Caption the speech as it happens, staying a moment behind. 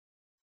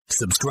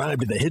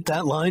Subscribe to the Hit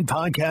That Line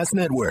Podcast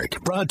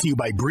Network, brought to you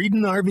by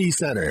Breeden RV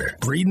Center.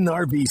 Breeden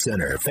RV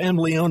Center,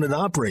 family owned and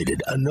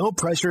operated, a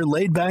no-pressure,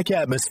 laid-back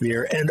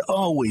atmosphere, and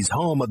always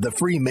home of the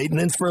free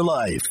maintenance for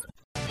life.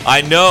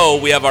 I know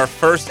we have our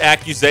first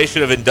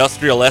accusation of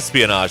industrial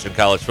espionage in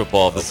college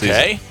football this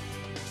season.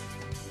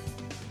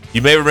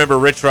 You may remember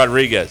Rich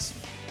Rodriguez.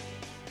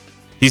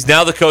 He's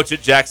now the coach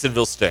at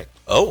Jacksonville State.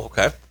 Oh,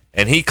 okay.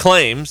 And he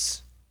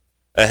claims,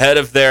 ahead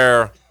of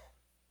their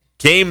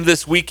game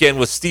this weekend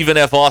with Stephen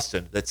F.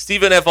 Austin, that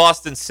Stephen F.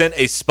 Austin sent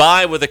a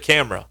spy with a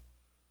camera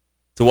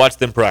to watch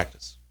them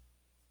practice.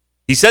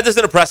 He said this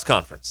in a press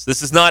conference.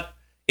 This is not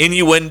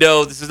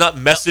innuendo. This is not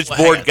message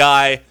board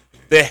guy.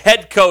 The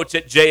head coach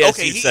at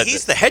JSU said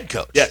he's the head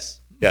coach.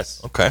 Yes.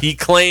 Okay. He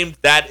claimed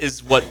that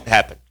is what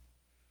happened.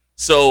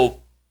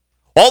 So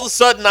all of a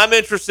sudden, I'm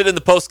interested in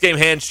the post-game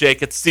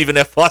handshake at the Stephen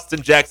F.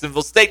 Austin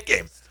Jacksonville State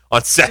game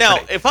on Saturday. Now,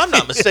 if I'm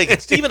not mistaken,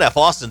 Stephen F.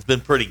 Austin's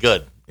been pretty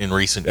good in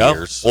recent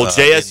years. Well,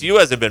 JSU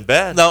hasn't been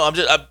bad. No,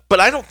 but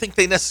I don't think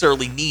they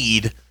necessarily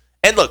need.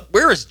 And look,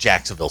 where is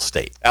Jacksonville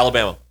State?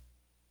 Alabama.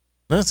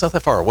 No, it's not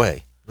that far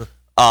away.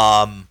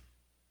 All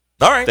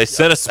right. They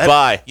sent a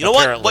spy. You know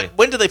what?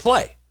 When do they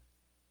play?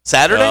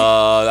 Saturday?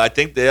 I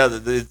think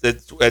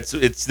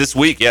it's this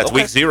week. Yeah, it's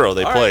week 0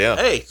 they play. Yeah.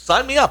 Hey,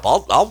 sign me up.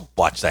 I'll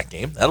watch that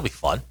game. That'll be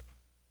fun.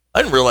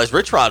 I didn't realize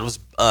Rich Rod was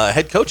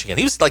head coach again.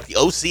 He was like the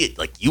OC at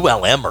like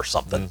ULM or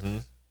something. Mm-hmm.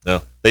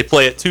 No, they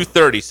play at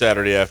 2:30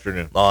 Saturday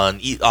afternoon on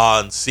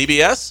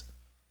CBS.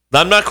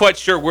 I'm not quite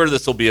sure where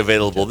this will be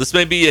available. This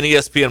may be an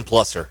ESPN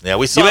Pluser. Yeah,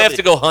 we saw. You may have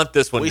to go hunt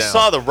this one down. We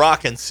saw the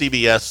Rock and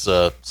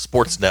CBS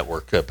Sports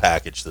Network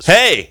package this week.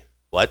 Hey,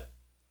 what?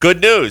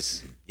 Good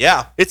news.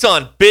 Yeah. It's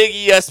on Big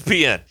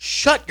ESPN.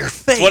 Shut your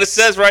face. That's what it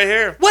says right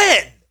here.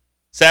 When?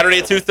 Saturday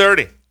at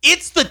 2:30.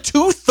 It's the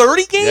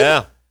 2:30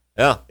 game?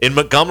 Yeah. In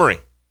Montgomery.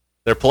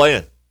 They're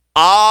playing.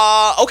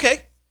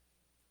 Okay.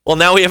 Well,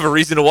 now we have a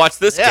reason to watch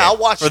this game. Yeah, I'll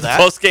watch for that.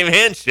 The post-game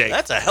handshake.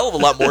 That's a hell of a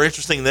lot more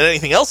interesting than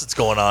anything else that's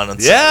going on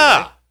Saturday.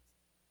 Yeah.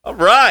 All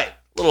right.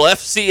 Little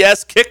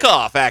FCS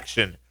kickoff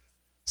action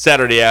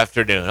Saturday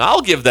afternoon.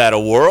 I'll give that a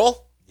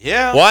whirl.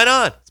 Yeah. Why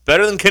not? It's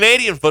better than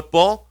Canadian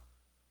football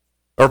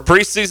or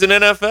preseason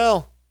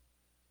NFL.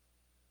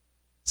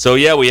 So,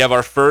 yeah, we have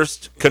our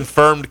first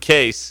confirmed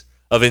case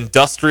of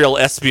industrial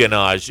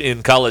espionage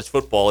in college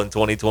football in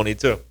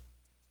 2022.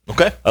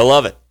 Okay. I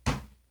love it.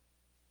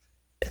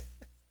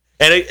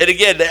 And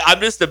again, I'm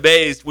just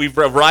amazed we've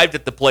arrived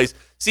at the place.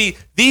 See,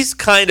 these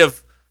kind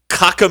of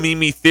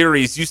cockamamie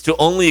theories used to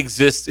only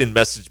exist in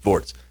message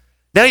boards.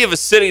 Now you have a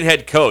sitting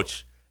head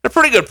coach, a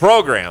pretty good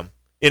program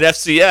in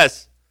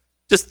FCS,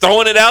 just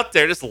throwing it out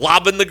there, just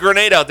lobbing the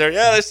grenade out there.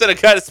 Yeah, they sent a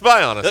guy to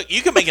spy on us. Look,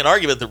 you can make an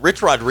argument that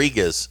Rich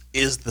Rodriguez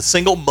is the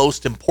single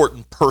most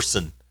important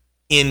person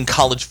in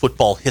college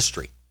football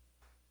history.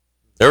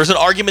 There is an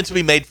argument to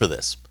be made for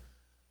this.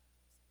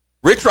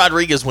 Rich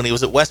Rodriguez, when he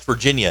was at West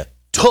Virginia,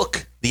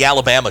 took the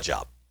Alabama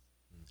job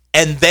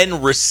and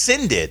then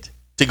rescinded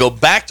to go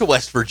back to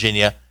West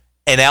Virginia,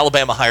 and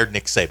Alabama hired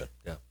Nick Saban.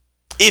 Yeah.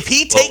 If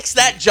he takes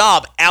that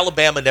job,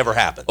 Alabama never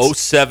happens.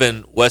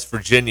 07 West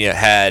Virginia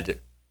had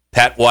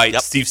Pat White,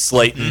 Steve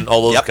Slayton,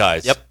 all those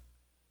guys. Yep.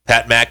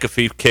 Pat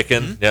McAfee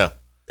kicking. Mm-hmm. Yeah.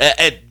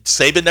 And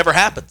Saban never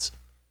happens.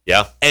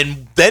 Yeah.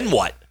 And then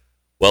what?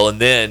 Well, and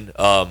then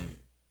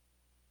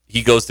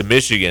he goes to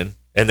Michigan,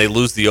 and they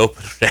lose the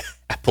opener to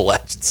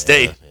Appalachian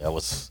State.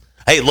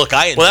 Hey, look,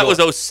 I enjoyed. Well,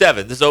 that was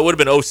 07. This would have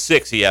been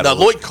 06. He had. No,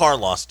 Lloyd Carr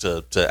lost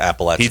to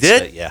Appalachian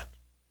State. He did? Yeah.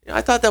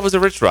 I thought that was a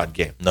Rich Rod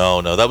game.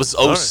 No, that was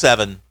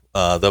 07.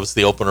 That was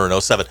the opener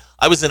in 07.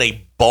 I was in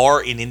a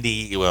bar in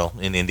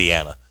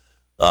Indiana,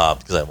 because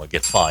I didn't want to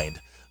get fined.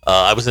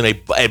 I was in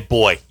and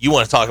boy, you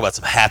want to talk about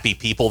some happy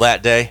people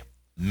that day?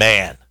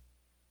 Man.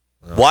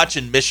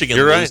 Watching Michigan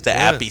lose to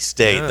Appy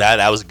State,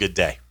 that was a good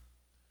day.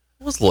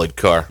 It was Lloyd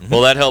Carr. Mm-hmm.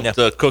 Well, that helped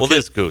cook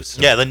his goose.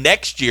 Yeah, the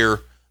next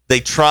year they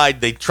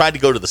tried to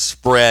go to the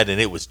spread, and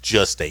it was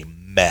just a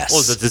mess. It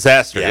was a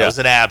disaster. Yeah, it was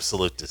an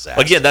absolute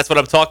disaster. Again, that's what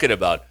I'm talking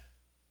about.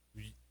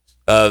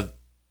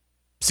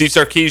 Steve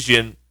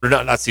Sarkisian, or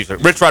not Steve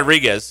Sarkisian, Rich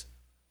Rodriguez,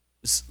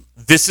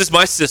 this is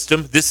my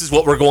system. This is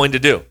what we're going to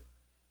do.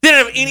 They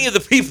didn't have any of the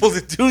people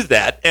to do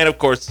that. And, of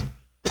course,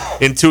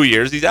 in 2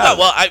 years, he's out.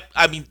 Well,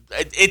 I mean,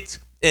 it's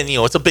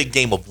a big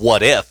game of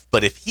what if.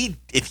 But if he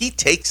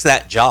takes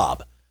that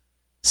job,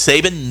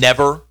 Saban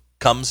never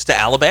comes to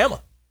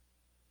Alabama.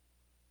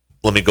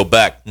 Let me go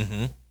back.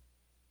 Mm-hmm.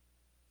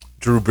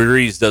 Drew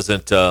Brees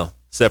doesn't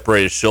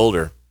separate his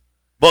shoulder.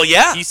 Well,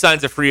 yeah. He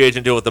signs a free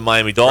agent deal with the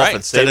Miami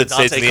Dolphins. Right. Saban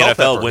stays in the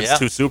NFL, wins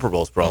 2 Super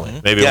Bowls probably.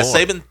 Mm-hmm. Maybe more.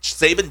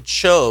 Saban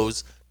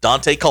chose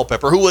Dante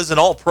Culpepper, who was an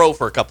all-pro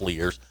for a couple of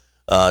years.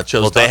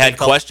 They had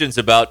questions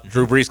about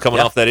Drew Brees coming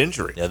off that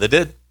injury. Yeah, they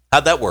did.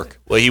 How'd that work?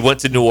 Well, he went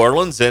to New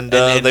Orleans, and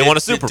they won a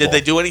Super Bowl. Did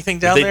they do anything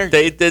down there?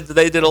 They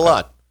did a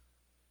lot.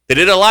 They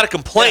did a lot of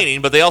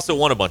complaining, but they also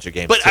won a bunch of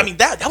games. But, I mean,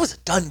 that was a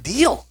done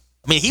deal.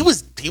 I mean, he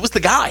was the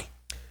guy.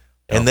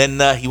 Yeah. And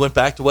then he went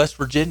back to West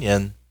Virginia,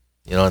 and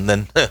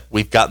then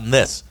we've gotten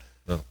this.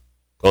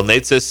 Well,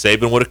 Nate says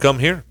Saban would have come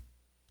here.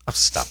 Oh,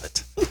 stop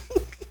it.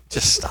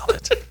 Just stop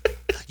it.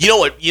 You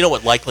know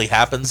what likely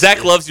happens?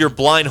 Zach loves your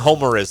blind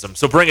homerism,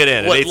 so bring it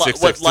in.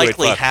 What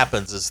likely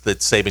happens is that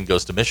Saban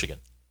goes to Michigan.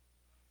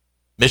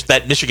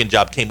 That Michigan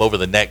job came open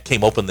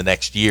the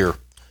next year.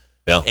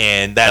 Yeah,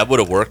 and that would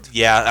have worked.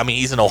 Yeah, I mean,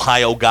 he's an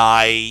Ohio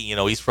guy.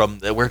 He's from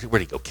where'd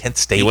he go? Kent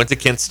State. He went to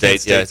Kent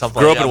State. Yeah,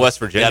 grew up in West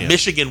Virginia. Yeah,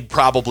 Michigan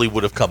probably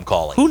would have come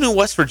calling. Who knew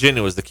West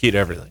Virginia was the key to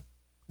everything?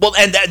 Well,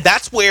 and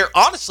that's where,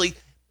 honestly,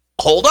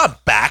 hold on,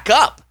 back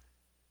up.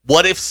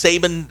 What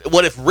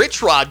if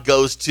Rich Rod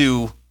goes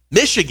to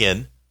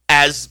Michigan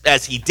as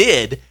he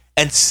did,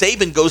 and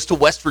Saban goes to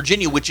West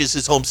Virginia, which is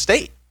his home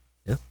state?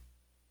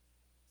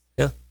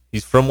 Yeah,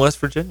 he's from West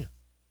Virginia.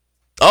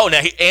 Oh,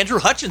 now Andrew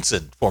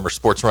Hutchinson, former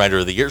sports writer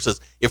of the year,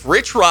 says, if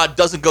Rich Rod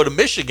doesn't go to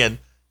Michigan,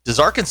 does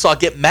Arkansas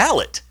get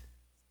Mallet?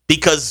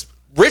 Because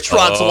Rich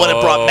Rod's the one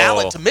that brought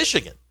Mallet to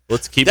Michigan.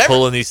 Let's keep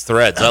pulling these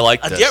threads. I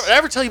like this. Did I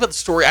ever tell you about the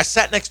story? I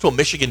sat next to a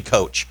Michigan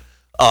coach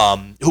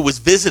who was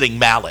visiting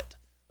Mallet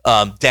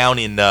down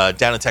in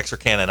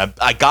Texarkana, and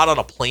I got on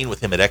a plane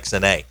with him at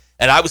XNA,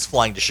 and I was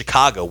flying to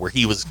Chicago where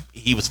he was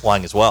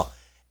flying as well,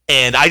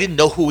 and I didn't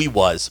know who he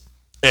was,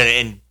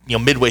 and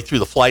midway through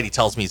the flight, he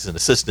tells me he's an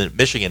assistant at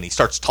Michigan. He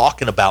starts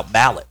talking about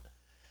Mallet,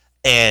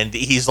 and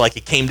he's like,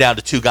 it came down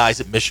to two guys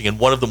at Michigan.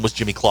 One of them was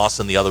Jimmy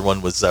Clausen, the other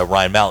one was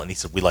Ryan Mallett, and he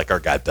said, we like our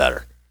guy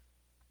better.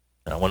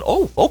 And I went,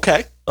 oh,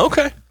 okay.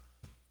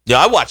 Yeah,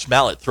 I watched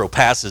Mallett throw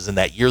passes in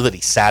that year that he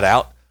sat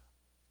out.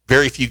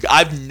 Very few.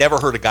 I've never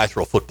heard a guy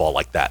throw a football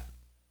like that.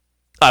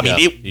 I mean,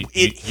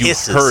 it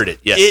hisses. You heard it,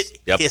 yes.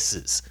 It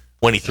hisses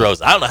when he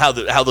throws. I don't know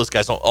how those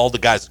guys, all the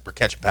guys that were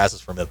catching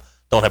passes from him,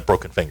 don't have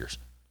broken fingers.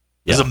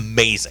 It's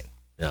amazing.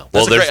 Yeah.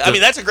 Well,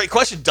 that's a great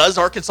question. Does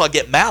Arkansas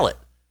get Mallet?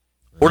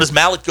 Or does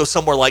Mallet go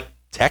somewhere like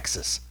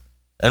Texas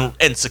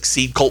and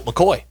succeed Colt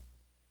McCoy?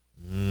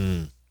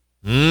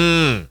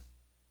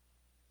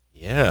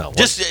 Yeah.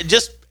 It's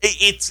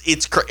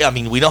I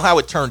mean, we know how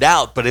it turned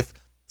out, but if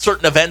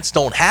certain events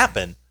don't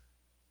happen,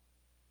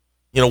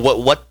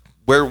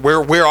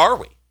 where are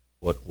we?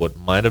 What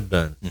might have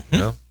been?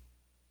 Mm-hmm.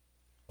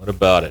 What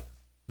about it?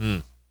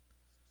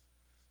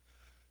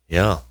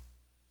 Yeah.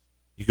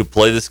 You could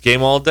play this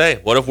game all day.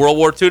 What if World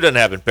War II doesn't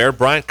happen? Bear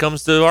Bryant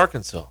comes to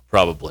Arkansas,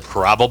 probably.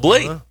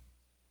 There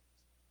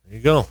you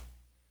go.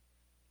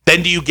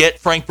 Then do you get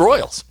Frank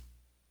Broyles?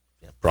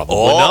 Yeah, probably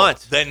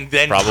not. Then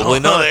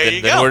probably not.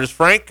 Then where does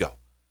Frank go?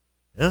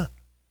 Yeah.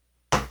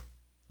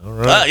 All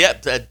right.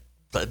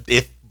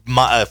 If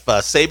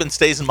Saban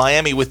stays in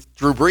Miami with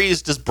Drew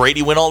Brees, does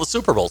Brady win all the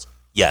Super Bowls?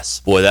 Yes.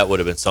 Boy, that would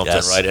have been something,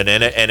 yes. Right? An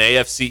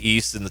AFC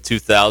East in the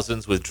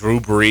 2000s with Drew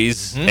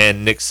Brees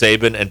and Nick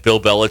Saban and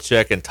Bill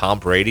Belichick and Tom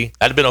Brady.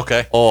 That'd have been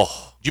okay.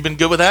 Oh. You been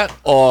good with that?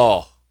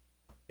 Oh.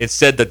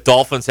 Instead, the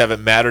Dolphins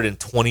haven't mattered in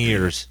 20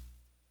 years.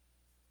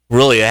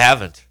 Really, they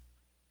haven't.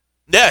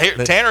 Yeah, here,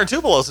 Tanner and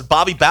Tupelo said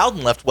Bobby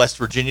Bowden left West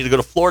Virginia to go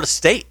to Florida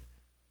State.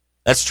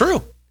 That's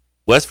true.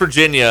 West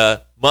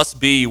Virginia must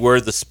be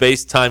where the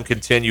space-time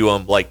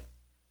continuum,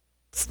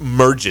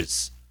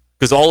 merges.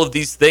 Because all of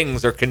these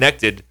things are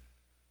connected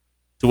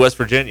to West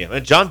Virginia.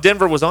 And John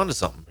Denver was onto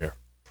something here.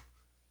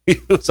 He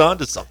was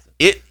onto something.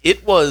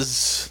 It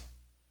was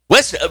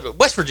West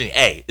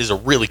Virginia. Is a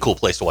really cool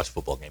place to watch a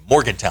football game.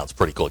 Morgantown's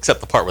pretty cool,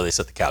 except the part where they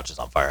set the couches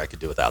on fire. I could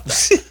do without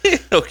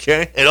that.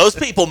 Okay. And those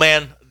people,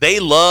 man, they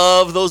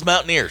love those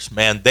Mountaineers.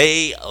 Man,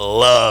 they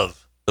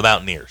love the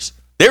Mountaineers.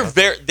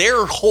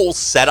 Their whole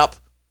setup,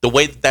 the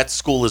way that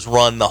school is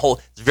run,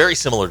 it's very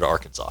similar to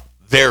Arkansas.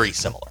 Very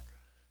similar.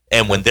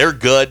 And when they're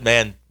good,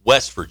 man,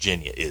 West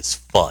Virginia is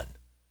fun.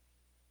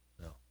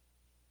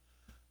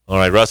 All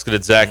right, Ruskin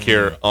and Zach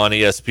here on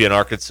ESPN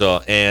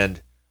Arkansas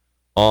and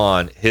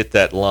on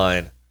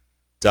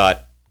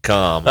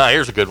hitthatline.com.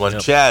 Here's a good one.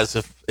 Yep.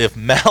 Chaz, if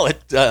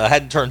Mallet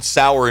hadn't turned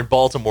sour in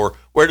Baltimore,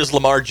 where does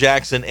Lamar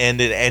Jackson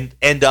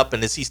end up,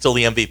 and is he still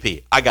the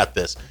MVP? I got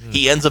this.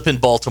 He ends up in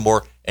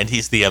Baltimore, and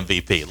he's the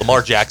MVP.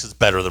 Lamar Jackson's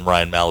better than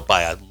Ryan Mallett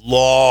by a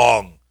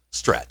long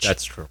stretch.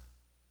 That's true.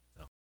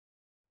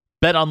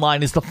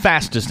 BetOnline is the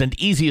fastest and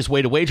easiest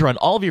way to wager on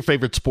all of your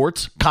favorite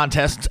sports,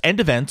 contests, and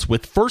events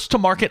with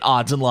first-to-market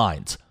odds and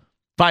lines.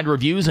 Find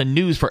reviews and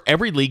news for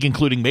every league,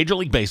 including Major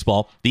League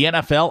Baseball, the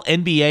NFL,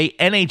 NBA,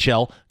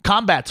 NHL,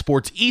 combat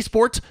sports,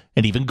 esports,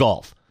 and even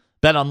golf.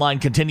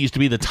 BetOnline continues to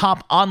be the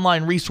top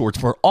online resource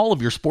for all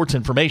of your sports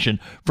information,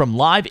 from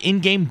live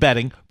in-game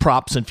betting,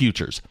 props, and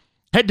futures.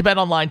 Head to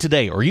BetOnline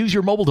today or use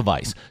your mobile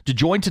device to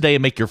join today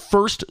and make your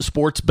first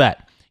sports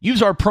bet.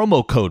 Use our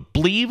promo code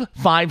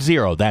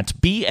BLEAV50, that's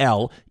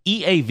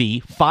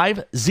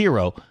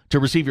BLEAV50, to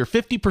receive your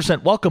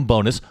 50% welcome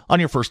bonus on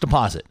your first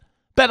deposit.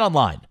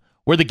 BetOnline,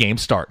 where the game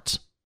starts.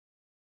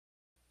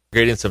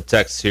 Getting some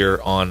texts here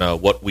on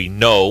what we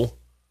know,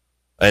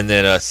 and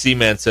then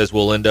C-Man says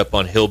we'll end up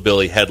on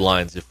Hillbilly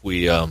headlines if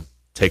we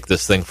take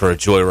this thing for a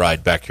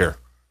joyride back here.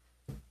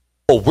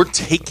 Oh, we're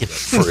taking it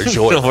for a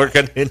joyride. We're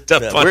going to end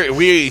up on...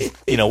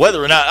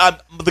 whether or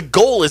not... the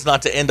goal is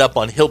not to end up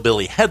on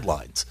Hillbilly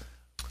headlines.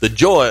 The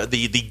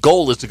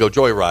goal is to go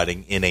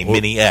joyriding in a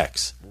Mini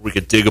X. We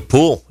could dig a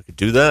pool. We could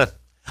do that.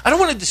 I don't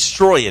want to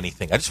destroy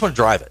anything. I just want to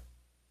drive it.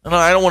 No,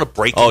 I don't want to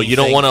break. Oh, you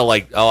don't want to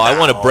I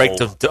want to break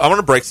I want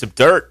to break some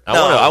dirt.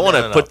 I want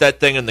to put that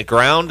thing in the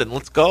ground and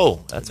let's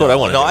go. That's what I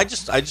want to do.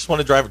 I just want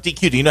to drive.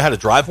 DQ, do you know how to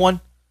drive one?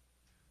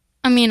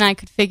 I mean, I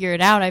could figure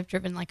it out. I've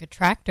driven like a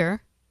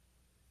tractor.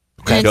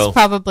 Okay, and it's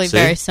probably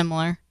very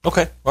similar.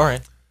 Okay, all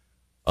right.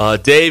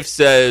 Dave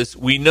says,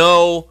 we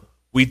know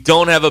we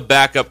don't have a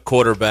backup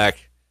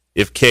quarterback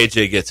if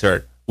KJ gets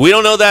hurt. We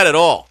don't know that at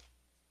all.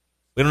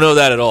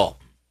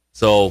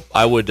 So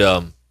I would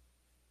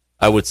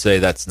say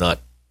that's not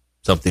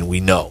something we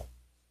know.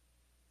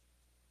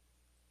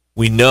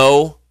 We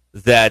know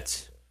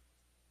that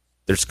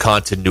there's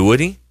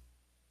continuity.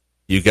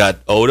 You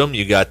got Odom,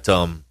 you got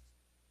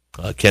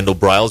Kendall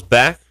Briles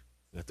back,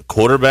 you got the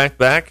quarterback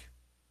back.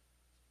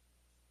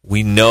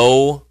 We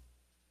know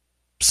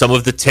some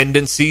of the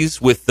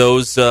tendencies with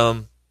those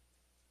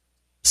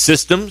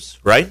systems,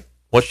 right?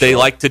 What they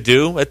like to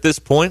do at this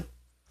point.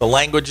 The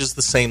language is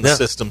the same. The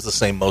system's the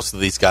same. Most of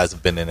these guys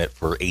have been in it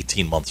for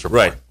 18 months or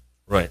more.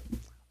 Right.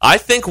 I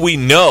think we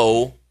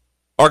know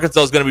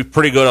Arkansas is going to be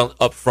pretty good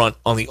up front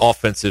on the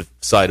offensive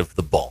side of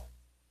the ball.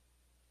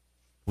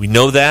 We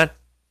know that.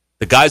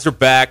 The guys are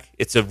back.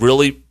 It's a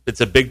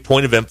big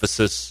point of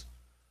emphasis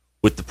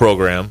with the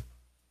program.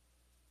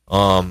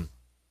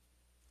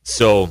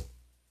 So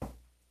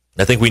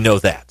I think we know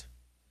that.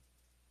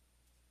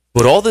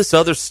 But all this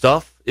other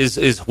stuff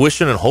is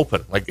wishing and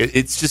hoping. Like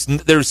it's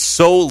just there's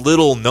so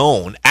little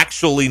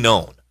actually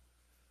known.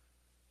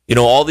 You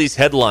know, all these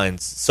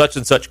headlines, such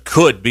and such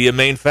could be a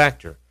main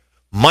factor,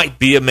 might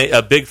be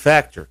a big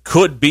factor,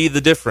 could be the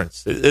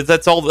difference.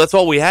 That's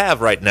all we have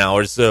right now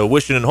is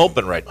wishing and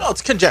hoping right now. Well,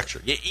 it's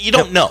conjecture. You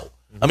don't know.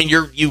 I mean,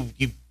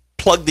 you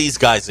plug these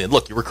guys in.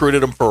 Look, you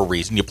recruited them for a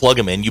reason. You plug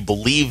them in. You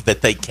believe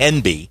that they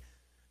can be.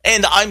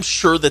 And I'm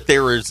sure that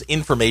there is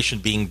information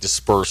being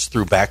dispersed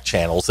through back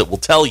channels that will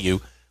tell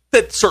you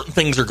that certain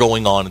things are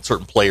going on and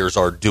certain players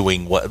are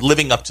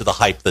living up to the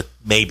hype that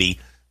maybe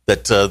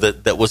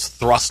that was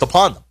thrust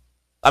upon them.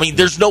 I mean,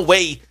 there's no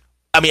way.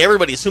 I mean,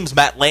 everybody assumes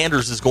Matt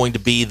Landers is going to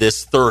be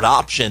this third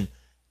option,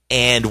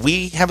 and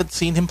we haven't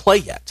seen him play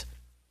yet.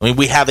 I mean,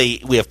 we have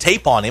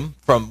tape on him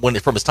from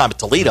his time at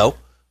Toledo.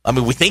 I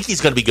mean, we think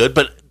he's going to be good,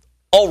 but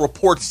all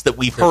reports that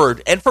we've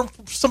heard, and from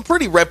some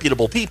pretty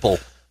reputable people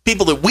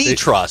that we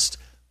trust,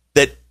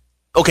 that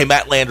okay,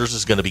 Matt Landers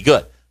is going to be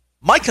good.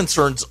 My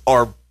concerns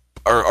are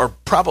not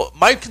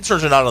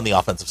on the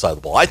offensive side of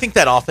the ball. I think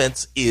that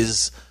offense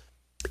is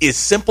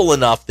simple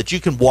enough that you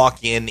can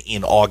walk in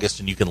August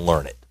and you can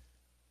learn it.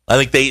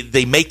 I think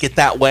they make it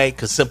that way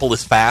because simple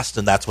is fast,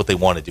 and that's what they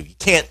want to do. You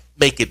can't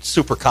make it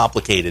super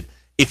complicated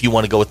if you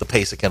want to go with the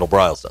pace that Kendall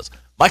Briles does.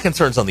 My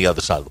concern's on the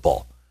other side of the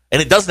ball,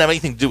 and it doesn't have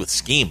anything to do with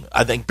scheme.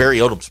 I think Barry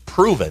Odom's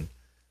proven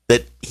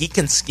that he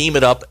can scheme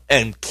it up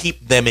and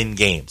keep them in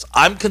games.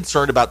 I'm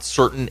concerned about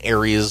certain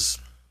areas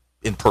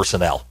in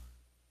personnel.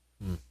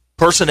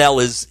 Personnel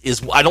is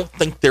I don't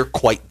think they're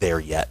quite there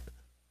yet.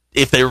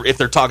 If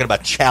they're talking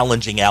about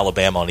challenging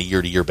Alabama on a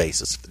year-to-year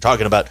basis, if they're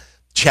talking about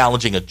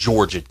challenging a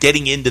Georgia,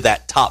 getting into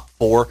that top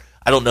 4,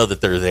 I don't know that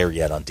they're there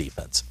yet on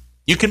defense.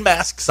 You can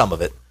mask some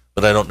of it,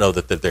 but I don't know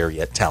that they're there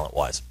yet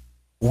talent-wise.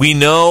 We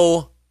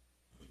know,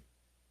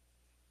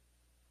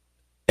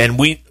 and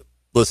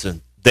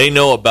listen, they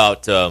know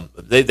about,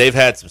 they've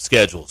had some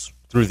schedules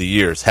through the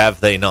years, have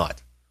they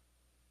not?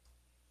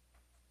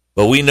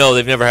 But we know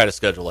they've never had a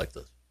schedule like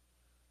this.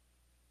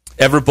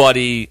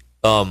 Everybody,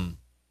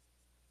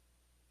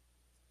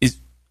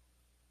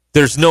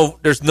 there's no.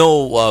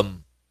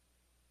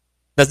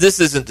 Now, this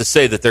isn't to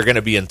say that they're going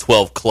to be in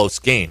 12 close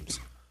games,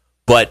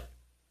 but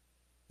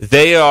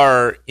they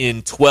are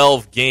in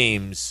 12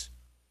 games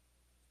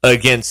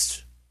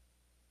against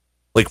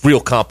like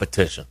real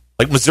competition.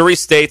 Like Missouri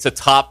State's a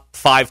top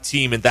 5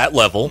 team in that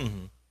level.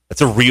 Mm-hmm.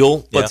 That's a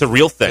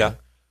real thing.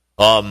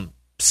 Yeah.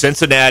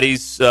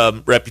 Cincinnati's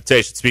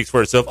reputation speaks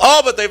for itself.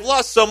 Oh, but they've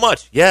lost so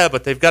much. Yeah,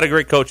 but they've got a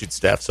great coaching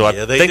staff, so I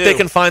think they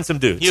can find some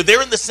dudes.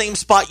 They're in the same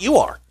spot you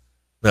are.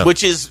 Yeah.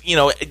 Which is,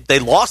 they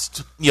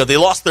lost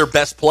their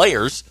best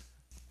players,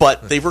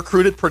 but they've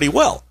recruited pretty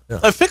well.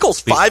 Yeah.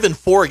 Fickell's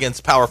 5-4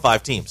 against Power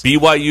 5 teams.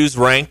 BYU's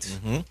ranked.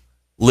 Mm-hmm.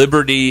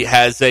 Liberty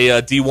has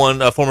a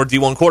former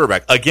D1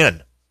 quarterback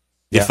again.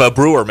 If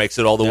Brewer makes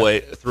it all the way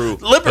through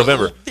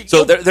November,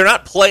 so they're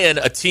not playing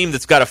a team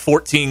that's got a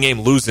 14-game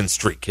losing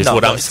streak.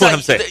 What I'm saying.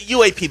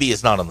 UAPB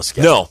is not on the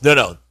schedule.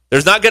 No.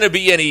 There's not going to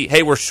be any.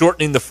 Hey, we're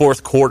shortening the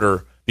fourth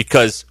quarter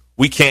because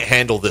we can't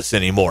handle this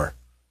anymore.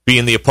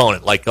 Being the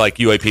opponent, like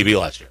UAPB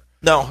last year.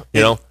 No,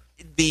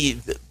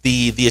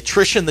 the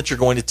attrition that you're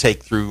going to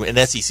take through an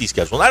SEC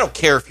schedule, and I don't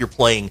care if you're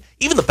playing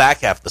even the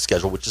back half of the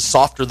schedule, which is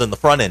softer than the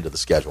front end of the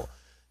schedule.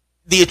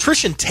 The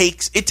attrition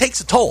takes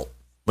a toll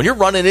when you're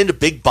running into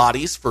big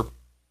bodies for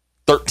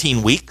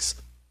 13 weeks.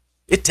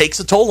 It takes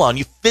a toll on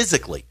you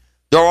physically.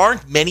 There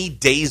aren't many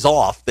days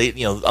off,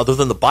 other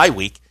than the bye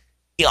week,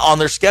 on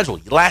their schedule.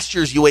 Last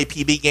year's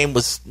UAPB game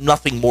was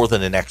nothing more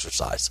than an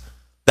exercise.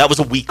 That was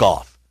a week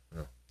off.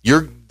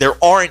 There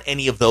aren't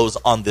any of those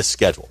on this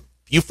schedule.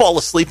 If you fall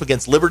asleep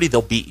against Liberty,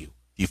 they'll beat you.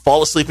 If you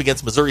fall asleep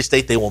against Missouri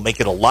State, they will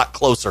make it a lot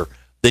closer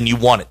than you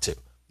want it to.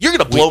 You're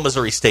going to blow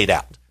Missouri State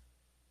out.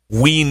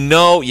 We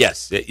know,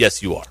 yes,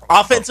 you are.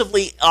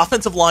 Offensively,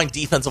 offensive line,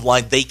 defensive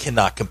line, they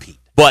cannot compete.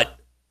 But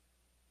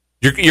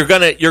you're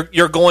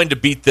going to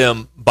beat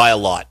them by a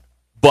lot.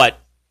 But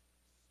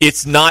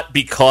it's not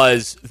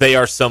because they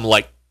are some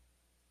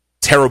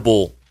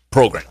terrible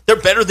program. They're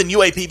better than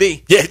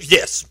UAPB. Yeah,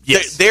 yes.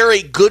 They're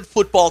a good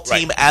football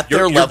team at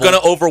their level. You're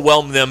going to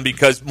overwhelm them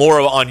because more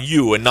on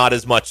you and not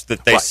as much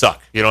that they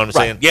suck. You know what I'm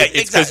saying? Yeah,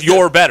 it's because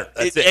you're better.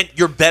 That's it. And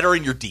you're better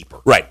and you're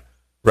deeper. Right.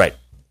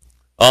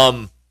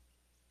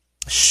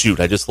 Shoot,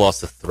 I just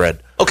lost the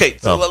thread. Okay,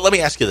 so let me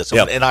ask you this.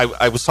 Yeah. And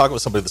I was talking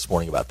with somebody this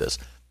morning about this.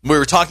 We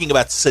were talking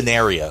about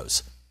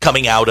scenarios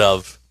coming out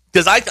of –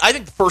 because I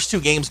think the first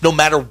two games, no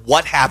matter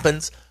what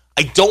happens,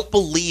 I don't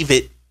believe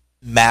it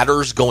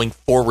matters going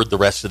forward the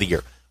rest of the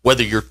year.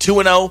 Whether you're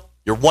 2-0,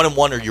 you're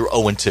 1-1, or you're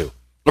 0-2.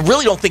 I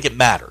really don't think it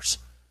matters.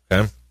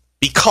 Okay.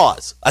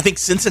 Because I think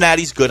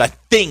Cincinnati's good. I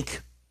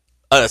think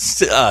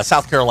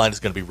South Carolina is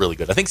going to be really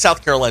good. I think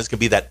South Carolina is going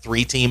to be that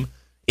 3 team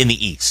in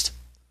the East.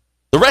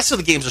 The rest of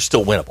the games are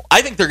still winnable.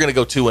 I think they're going to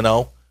go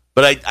 2-0,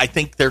 but I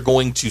think they're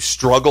going to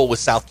struggle with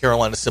South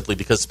Carolina simply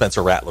because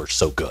Spencer Rattler is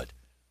so good.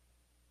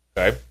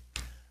 Okay.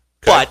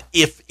 But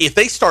if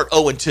they start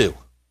 0-2,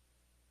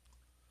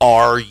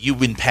 are you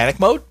in panic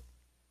mode?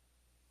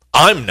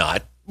 I'm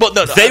not. Well,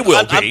 no, they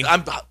will be.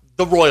 I'm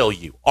the royal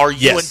you. Are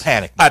you in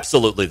panic mode?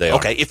 Absolutely they are.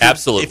 Okay, if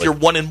you're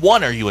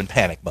 1-1, are you in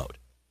panic mode?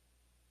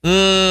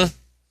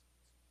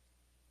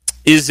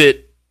 Is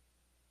it?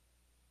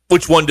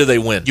 Which one do they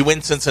win? You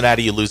win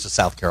Cincinnati, you lose to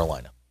South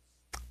Carolina.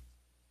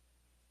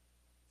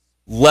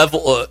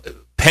 Level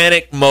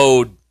panic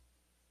mode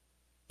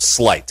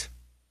slight.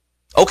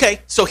 Okay,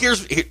 so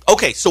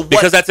so what,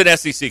 because that's an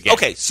SEC game.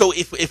 Okay, so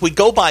if we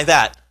go by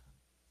that,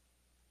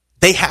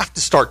 they have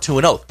to start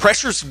 2-0.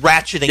 Pressure's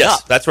ratcheting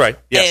up. That's right.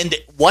 Yes. And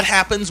what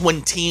happens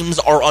when teams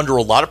are under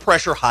a lot of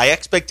pressure, high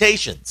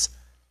expectations?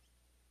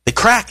 They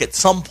crack at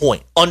some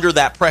point under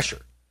that pressure.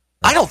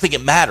 I don't think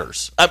it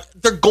matters.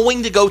 They're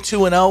going to go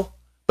 2-0,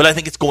 but I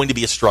think it's going to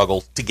be a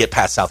struggle to get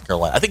past South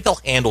Carolina. I think they'll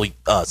handle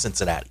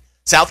Cincinnati.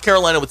 South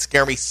Carolina would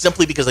scare me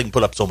simply because they can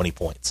put up so many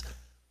points.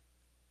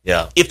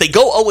 Yeah. If they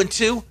go 0-2,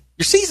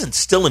 your season's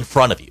still in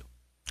front of you.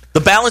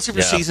 The balance of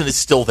your season is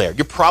still there.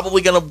 You're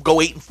probably going to go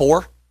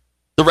 8-4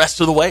 the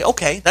rest of the way.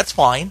 Okay, that's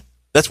fine.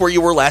 That's where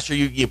you were last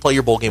year. You play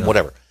your bowl game,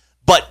 whatever.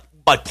 But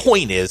my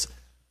point is,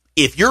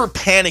 if you're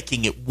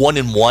panicking at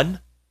 1-1,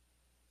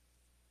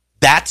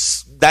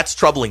 that's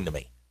troubling to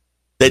me.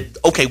 That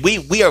okay,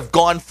 we have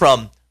gone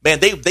from man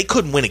they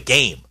couldn't win a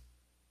game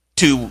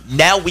to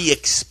now we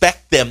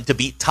expect them to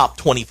beat top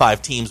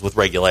 25 teams with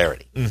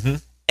regularity. Mm-hmm.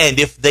 And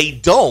if they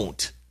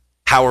don't,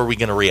 how are we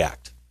going to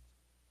react?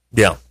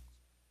 Yeah.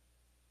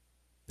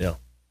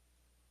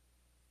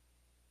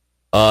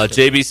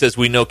 JB says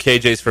we know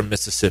KJ's from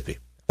Mississippi.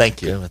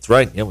 Thank you. Yeah, that's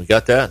right. Yeah, we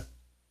got that.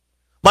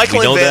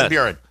 Michael and Van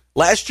Buren.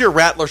 Last year,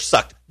 Rattler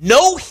sucked.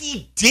 No,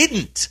 he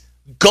didn't.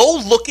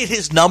 Go look at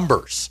his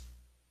numbers.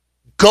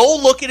 Go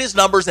look at his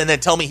numbers and then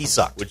tell me he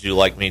sucked. Would you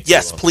like me to?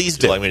 Yes, please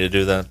do. Would you like me to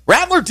do that?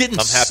 Rattler didn't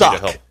suck. I'm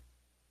happy to help.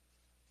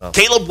 Oh.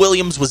 Caleb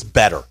Williams was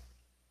better.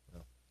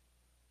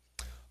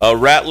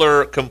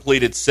 Rattler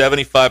completed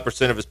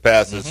 75% of his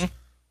passes,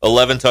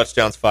 11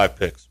 touchdowns, 5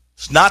 picks.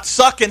 It's not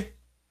sucking.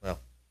 No.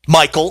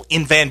 Michael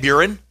in Van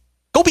Buren,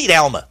 go beat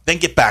Alma, then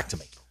get back to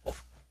me.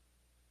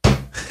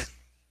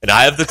 And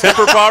I have the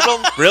temper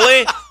problem?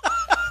 Really?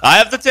 I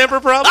have the temper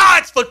problem?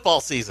 It's football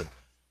season.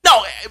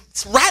 No,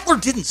 Rattler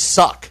didn't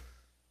suck.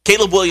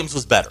 Caleb Williams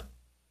was better.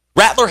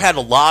 Rattler had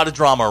a lot of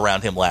drama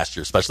around him last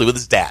year, especially with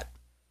his dad.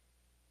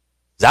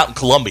 He's out in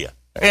Columbia.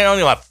 They don't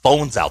even have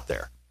phones out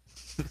there.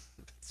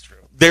 That's true.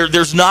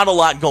 There's not a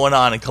lot going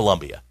on in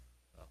Columbia.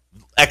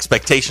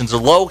 Expectations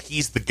are low.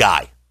 He's the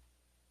guy.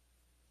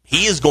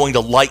 He is going to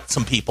light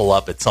some people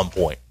up at some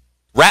point.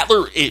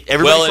 Rattler, he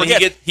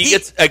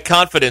gets a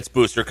confidence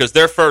booster because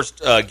their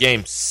first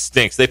game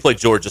stinks. They play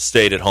Georgia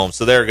State at home,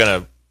 so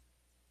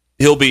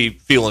he'll be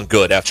feeling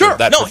good after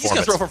that performance. He's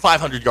going to throw for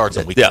 500 yards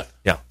a weekend.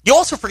 Yeah. You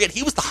also forget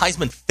he was the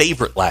Heisman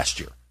favorite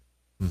last year.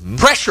 Mm-hmm.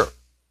 Pressure.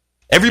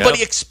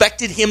 Everybody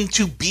expected him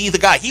to be the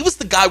guy. He was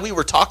the guy we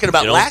were talking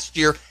about last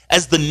year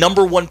as the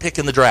number 1 pick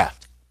in the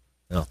draft.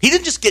 Yeah. He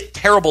didn't just get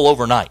terrible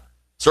overnight.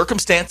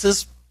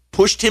 Circumstances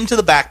pushed him to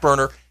the back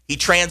burner. He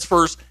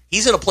transfers.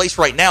 He's in a place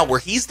right now where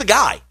he's the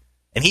guy,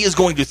 and he is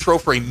going to throw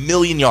for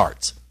 1,000,000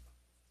 yards.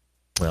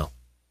 Well,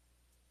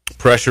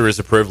 pressure is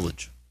a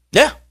privilege.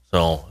 Yeah.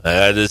 So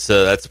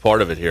that's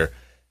part of it here.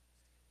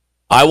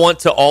 I want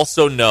to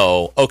also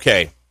know,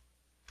 okay,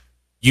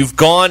 you've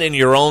gone in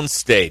your own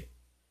state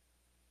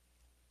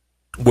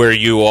where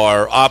you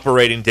are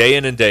operating day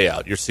in and day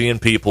out. You're seeing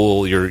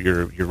people,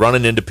 you're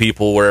running into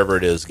people wherever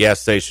it is, gas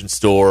station,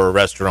 store,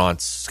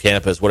 restaurants,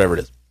 campus, whatever it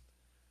is.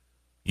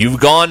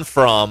 You've gone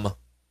from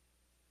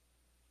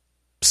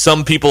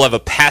some people have a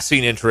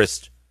passing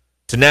interest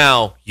to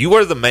now you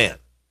are the man.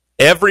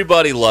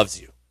 Everybody loves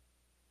you.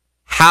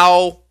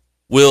 How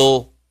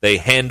will they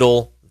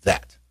handle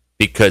that?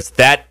 Because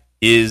that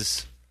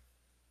is,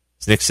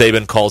 as Nick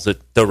Saban calls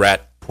it, the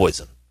rat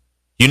poison.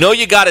 You know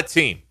you got a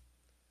team.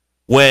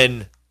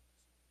 when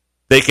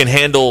they can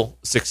handle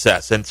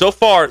success. And so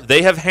far,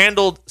 they have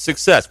handled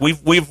success.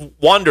 We've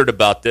wondered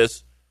about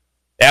this.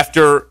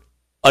 After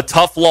a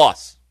tough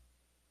loss,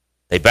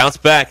 they bounce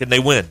back and they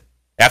win.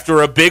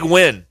 After a big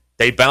win,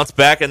 they bounce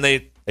back and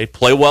they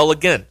play well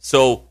again.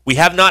 So we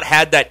have not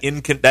had that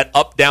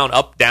up,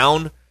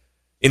 down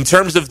in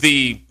terms of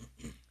the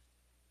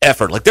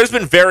effort. Like, there's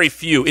been very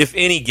few, if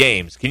any,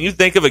 games. Can you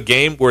think of a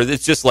game where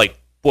it's just like,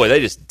 boy, they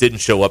just didn't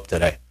show up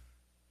today?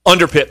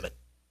 Under Pittman.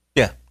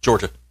 Yeah,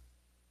 Georgia.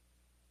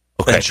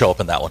 Okay. Didn't show up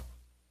in that one.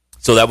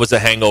 So that was a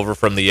hangover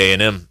from the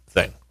A&M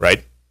thing,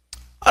 right?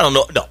 I don't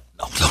know.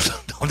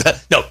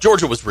 No,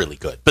 Georgia was really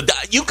good.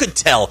 But you could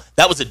tell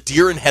that was a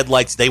deer in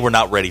headlights. They were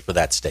not ready for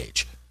that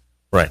stage.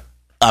 Right.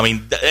 I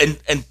mean,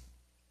 and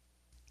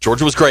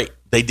Georgia was great.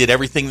 They did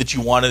everything that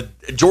you wanted.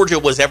 Georgia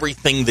was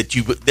everything that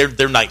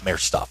their nightmare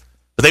stuff.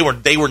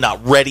 But they were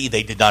not ready.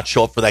 They did not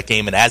show up for that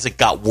game. And as it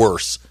got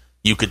worse,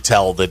 you could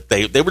tell that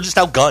they were just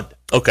outgunned.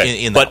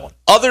 Okay. In that one.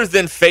 Other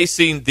than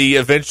facing the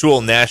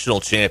eventual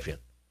national champion.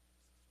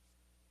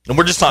 And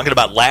we're just talking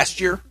about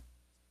last year?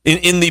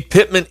 In the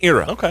Pittman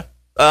era. Okay.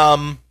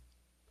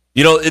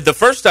 The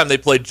first time they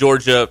played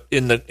Georgia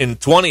in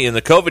 20 in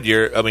the COVID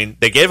year, I mean,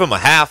 they gave them a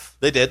half.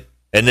 They did.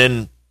 And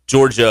then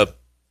Georgia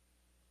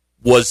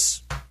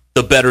was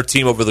the better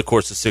team over the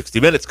course of 60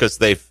 minutes because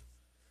they've,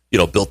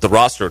 built the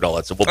roster and all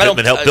that. So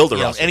Pittman helped build the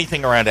roster.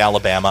 Anything around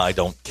Alabama, I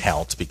don't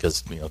count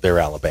because, they're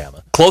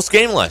Alabama. Close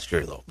game last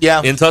year, though.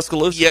 Yeah. In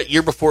Tuscaloosa? Yeah,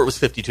 year before it was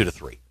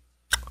 52-3.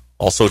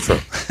 Also true.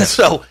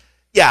 So,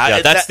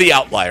 yeah. That's the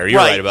outlier. You're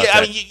right about that.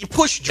 I mean, you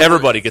push Georgia.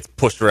 Everybody gets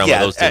pushed around by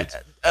those dudes.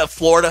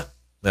 Florida.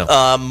 Yeah.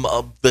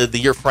 The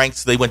year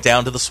Franks, they went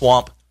down to the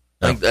swamp.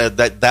 I think,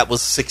 that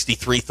was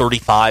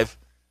 63-35.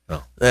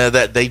 Oh.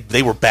 That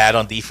they were bad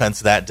on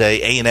defense that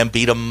day. A&M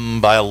beat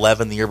them by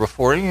 11 the year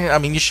before. I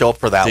mean, you show up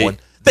for that one.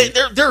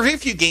 There are very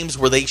few games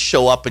where they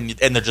show up and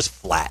they're just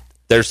flat.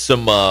 There's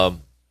some. My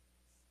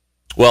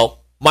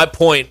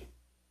point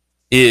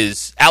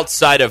is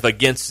outside of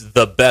against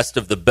the best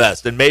of the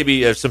best, and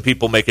maybe there's some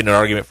people making an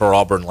argument for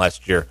Auburn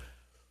last year.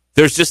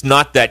 There's just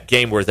not that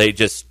game where they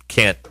just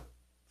can't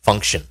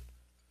function.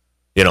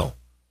 So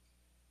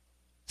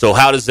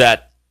how does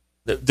that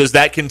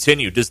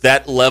continue? Does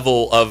that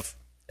level of,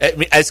 I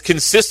mean, as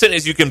consistent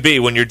as you can be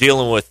when you're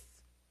dealing with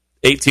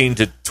 18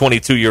 to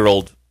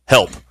 22-year-old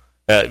help?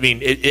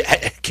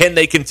 Can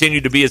they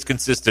continue to be as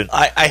consistent?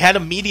 I had a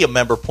media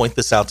member point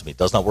this out to me. It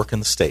does not work in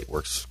the state.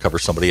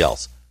 Covers somebody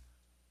else.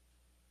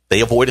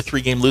 They avoid a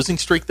 3-game losing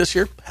streak this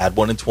year. Had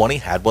one in 20.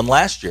 Had one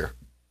last year.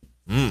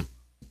 You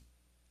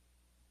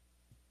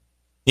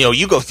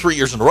go 3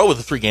 years in a row with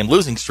a 3-game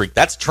losing streak.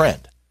 That's a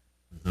trend.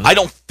 Mm-hmm. I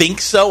don't think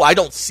so. I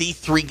don't see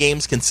 3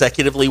 games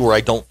consecutively where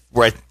I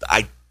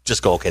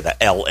just go, okay, the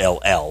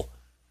LLL.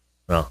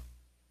 No.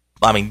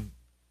 I mean,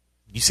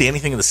 you see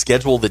anything in the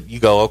schedule that you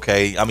go,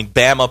 okay? I mean,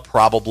 Bama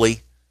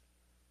probably.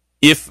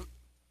 If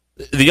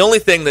the only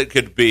thing that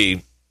could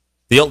be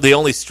the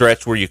only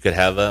stretch where you could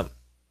have that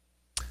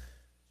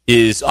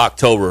is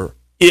October.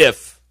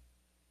 If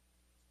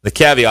the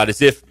caveat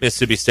is if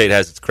Mississippi State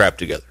has its crap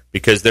together,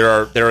 because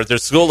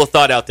there's school of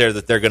thought out there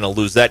that they're going to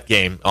lose that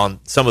game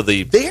on some of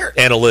the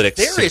analytics.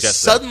 There is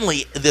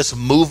suddenly this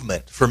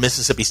movement for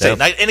Mississippi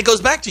State, and it goes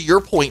back to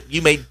your point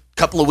you made a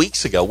couple of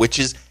weeks ago, which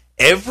is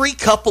every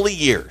couple of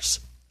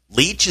years.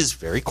 Leach is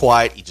very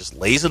quiet. He just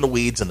lays in the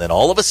weeds, and then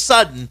all of a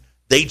sudden,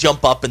 they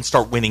jump up and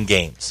start winning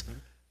games.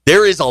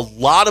 There is a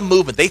lot of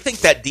movement. They think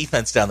that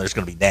defense down there is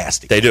going to be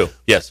nasty. They do,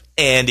 yes.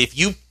 And if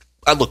you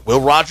look,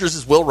 Will Rogers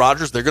is Will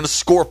Rogers. They're going to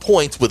score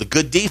points with a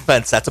good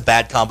defense. That's a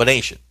bad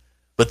combination.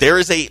 But there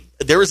is a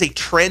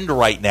trend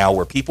right now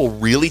where people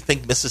really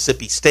think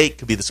Mississippi State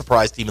could be the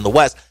surprise team in the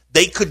West.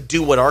 They could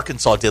do what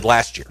Arkansas did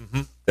last year.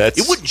 Mm-hmm.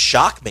 It wouldn't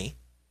shock me.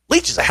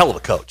 Leach is a hell of a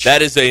coach.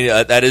 That is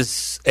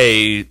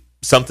a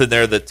something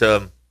there that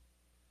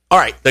all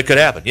right, that could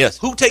happen. Yes.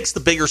 Who takes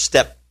the bigger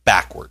step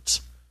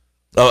backwards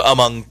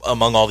among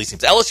all these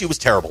teams? LSU was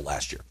terrible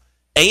last year.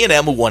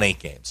 A&M who won 8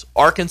 games.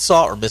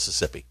 Arkansas or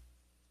Mississippi?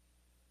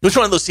 Which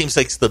one of those teams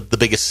takes the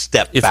biggest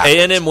step if backwards?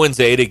 If A&M wins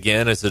 8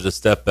 again, is it a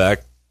step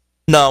back?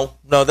 No,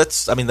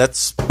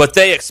 that's. But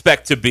they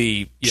expect to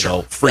be,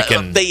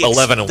 freaking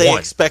 11-1. They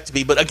expect to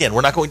be, but again,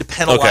 we're not going to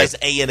penalize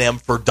A&M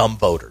for dumb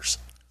voters.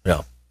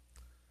 No.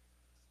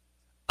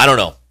 I don't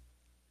know.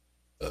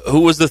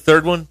 Who was the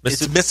third one?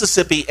 It's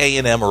Mississippi,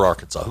 A&M, or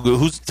Arkansas.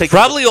 Who's taking?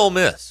 Probably Ole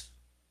Miss.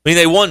 I mean,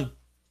 they won.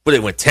 They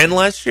went 10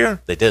 last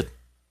year. They did.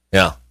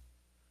 Yeah.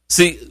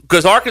 See,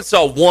 because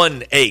Arkansas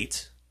won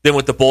 8, then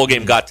with the bowl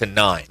game got to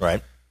 9.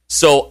 Right.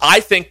 So I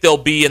think they'll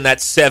be in that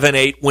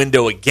 7-8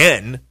 window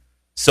again.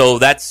 So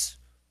that's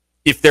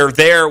if they're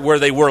there where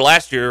they were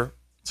last year.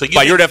 So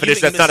by your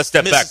definition, that's not a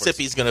step backwards.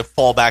 Mississippi's going to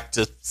fall back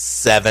to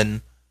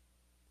 7.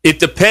 It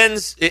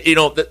depends.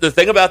 The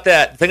thing about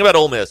that, the thing about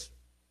Ole Miss,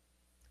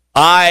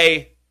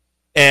 I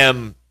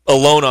am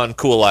alone on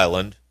Cool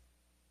Island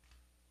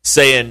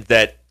saying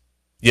that,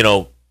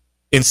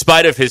 in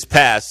spite of his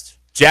past,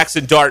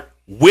 Jackson Dart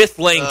with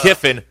Lane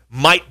Kiffin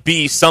might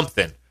be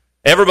something.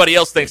 Everybody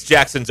else thinks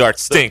Jackson Dart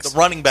stinks. The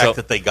running back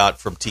that they got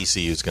from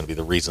TCU is going to be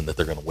the reason that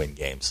they're going to win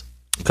games.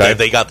 Okay.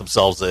 They got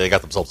themselves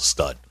a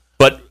stud.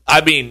 But I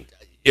mean,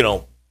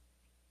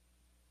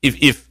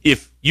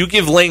 if you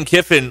give Lane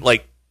Kiffin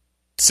like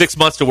 6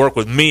 months to work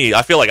with me,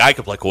 I feel like I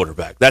could play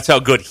quarterback. That's how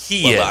good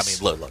he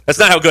is. I mean, look, that's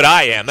not how good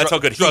I am. That's how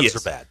good he is.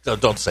 Drugs are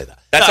bad. Don't say that.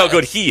 That's how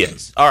good he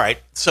is. All right.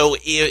 So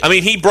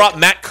he brought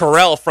Matt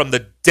Corral from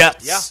the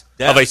depths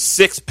of a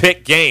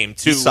 6-pick game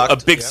to a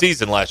big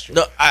season last year.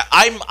 No,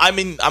 I'm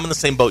in the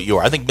same boat you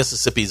are. I think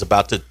Mississippi is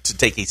about to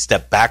take a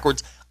step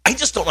backwards. I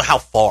just don't know how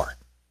far.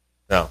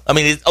 No. I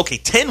mean,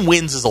 10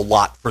 wins is a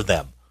lot for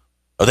them.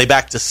 Are they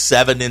back to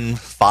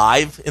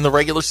 7-5 in the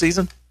regular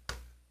season?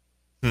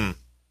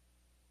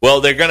 Well,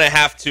 they're going to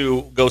have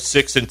to go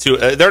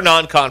 6-2. Their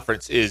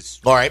non-conference is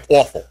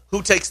awful.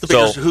 Who takes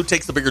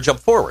the bigger jump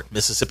forward?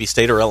 Mississippi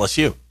State or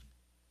LSU?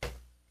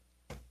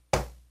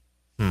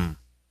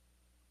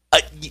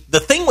 The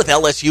thing with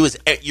LSU is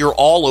you're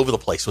all over the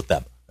place with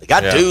them. They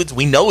got dudes.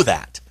 We know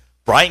that.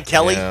 Brian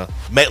Kelly,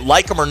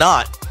 like him or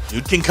not,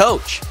 dude can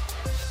coach.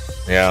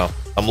 Yeah.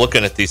 I'm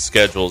looking at these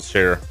schedules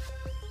here.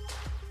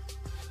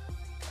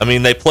 I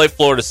mean, they play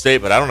Florida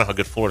State, but I don't know how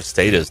good Florida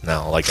State is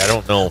now. Like, I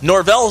don't know.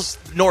 Norvell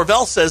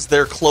says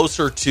they're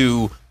closer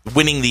to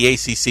winning the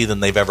ACC than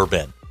they've ever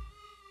been.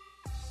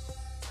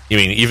 You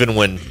mean even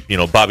when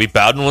Bobby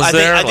Bowden was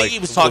there? I think he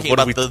was talking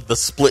about the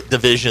split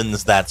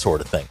divisions, that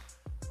sort of thing.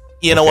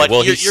 You know what?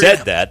 Well, he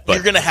said that, but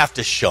you're going to have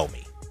to show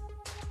me.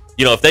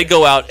 If they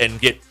go out and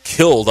get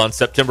killed on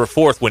September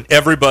 4th when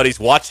everybody's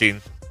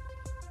watching,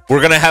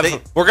 we're gonna have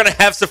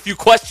a few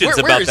questions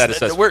about that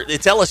assessment.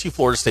 It's LSU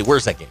Florida State.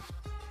 Where's that game?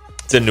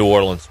 It's in New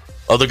Orleans.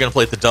 Oh, they're going to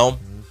play at the Dome?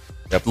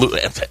 Yep.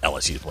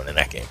 LSU's winning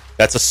that game.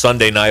 That's a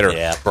Sunday nighter.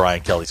 Yeah,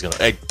 Brian Kelly's going to.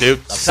 Hey,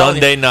 dude.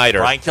 Sunday nighter.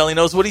 Brian Kelly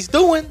knows what he's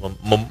doing.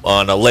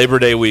 On a Labor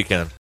Day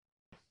weekend.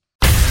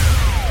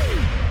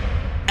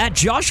 At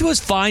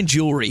Joshua's Fine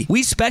Jewelry,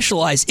 we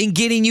specialize in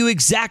getting you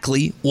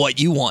exactly what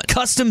you want.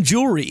 Custom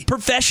jewelry,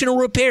 professional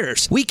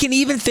repairs. We can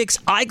even fix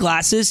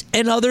eyeglasses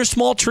and other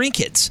small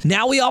trinkets.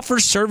 Now we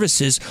offer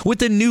services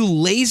with a new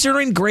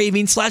laser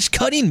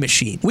engraving/cutting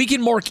machine. We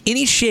can mark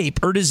any shape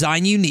or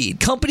design you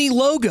need. Company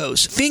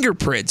logos,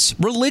 fingerprints,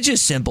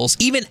 religious symbols,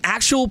 even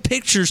actual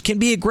pictures can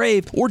be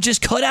engraved or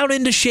just cut out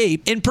into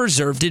shape and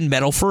preserved in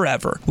metal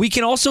forever. We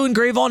can also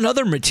engrave on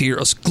other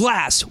materials,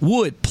 glass,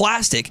 wood,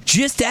 plastic.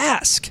 Just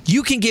ask.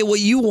 You can get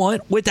what you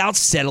want without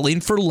settling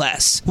for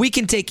less. We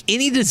can take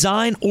any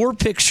design or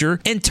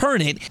picture and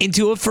turn it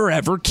into a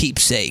forever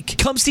keepsake.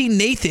 Come see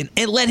Nathan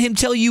and let him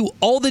tell you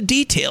all the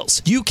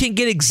details. You can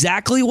get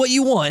exactly what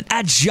you want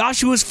at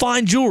Joshua's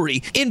Fine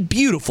Jewelry in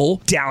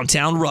beautiful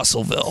downtown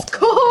Russellville.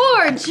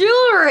 Core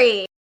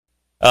Jewelry.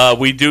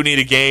 We do need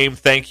a game.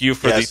 Thank you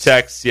for the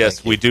text.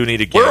 Yes, we do need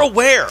a game. We're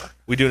aware.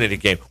 We do need a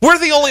game. We're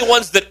the only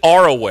ones that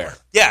are aware.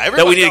 Yeah,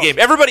 that we need a game.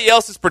 Everybody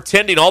else is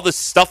pretending all this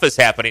stuff is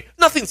happening.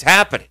 Nothing's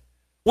happening.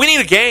 We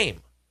need a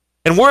game.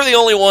 And we're the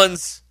only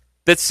ones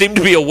that seem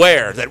to be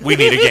aware that we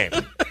need a game.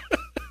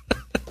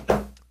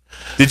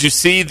 Did you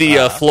see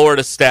the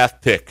Florida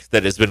staff pick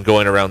that has been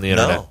going around the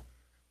internet?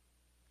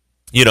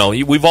 No.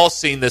 We've all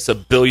seen this a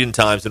billion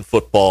times in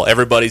football.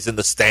 Everybody's in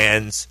the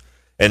stands,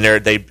 and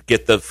they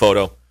get the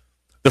photo.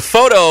 The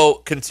photo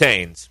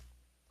contains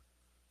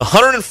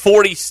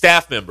 140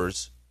 staff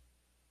members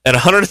and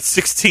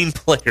 116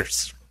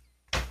 players.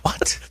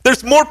 What?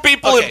 There's more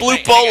people in blue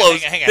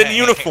polos than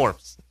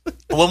uniforms.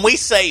 When we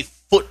say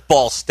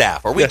football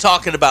staff, are we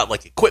talking about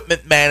like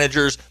equipment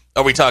managers?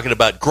 Are we talking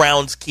about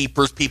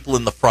groundskeepers, people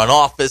in the front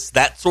office,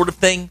 that sort of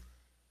thing?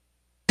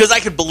 Because I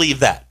could believe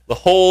that.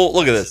 Look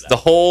at this. The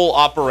whole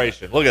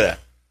operation. Look at that.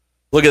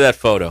 Look at that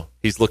photo.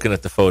 He's looking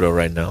at the photo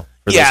right now.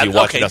 For those of you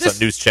watching us on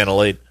News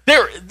Channel 8.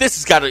 This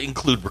has got to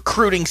include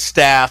recruiting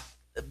staff.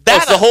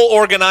 That's the whole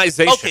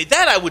organization. Okay,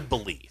 that I would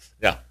believe.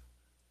 Yeah.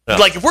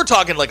 Like if we're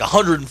talking like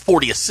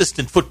 140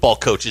 assistant football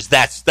coaches,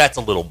 that's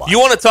a little much. You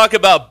want to talk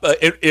about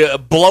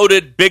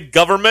bloated big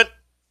government?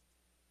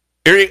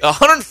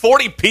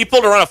 140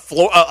 people to run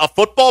a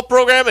football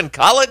program in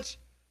college?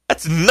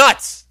 That's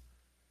nuts.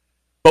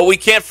 But we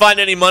can't find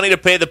any money to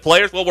pay the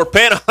players. Well, we're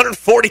paying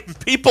 140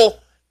 people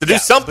to do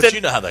something. But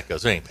you know how that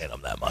goes. We ain't paying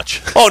them that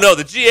much. Oh no,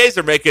 the GAs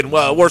are making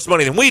worse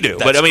money than we do.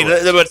 But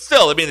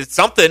still, it's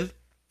something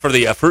for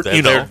the effort.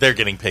 They're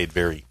getting paid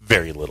very,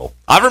 very little.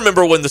 I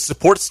remember when the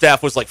support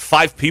staff was like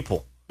 5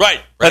 people.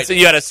 Right.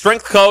 You had a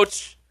strength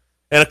coach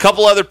and a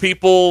couple other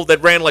people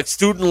that ran like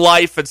student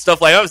life and stuff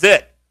like that. Was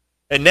it.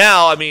 And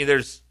now,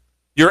 there's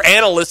your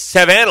analysts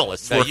have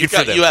analysts working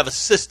for them. You have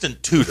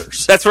assistant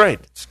tutors. That's right.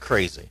 It's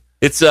crazy.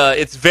 It's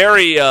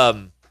very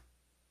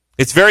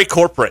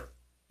corporate.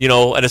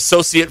 An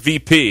associate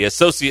VP, you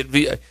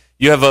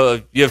have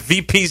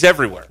VPs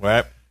everywhere.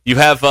 Right. You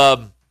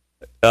have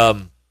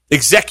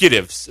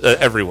executives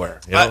everywhere.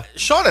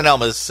 Sean and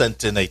Alma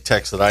sent in a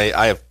text that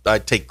I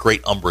take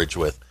great umbrage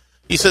with.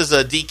 He says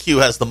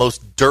DQ has the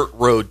most dirt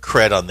road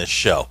cred on this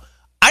show.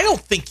 I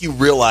don't think you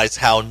realize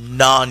how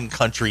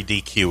non-country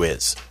DQ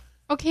is.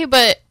 Okay,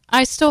 but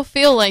I still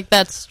feel like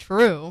that's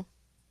true.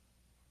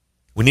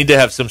 We need to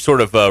have some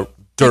sort of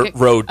dirt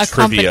road a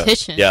trivia.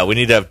 competition. Yeah, we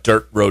need to have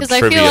dirt road Because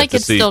trivia I feel like to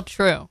it's see still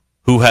true.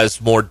 who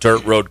has more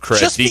dirt road cred,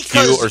 Just DQ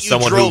because or you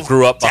someone who drove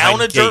grew up down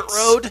behind a dirt gates.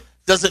 road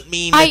doesn't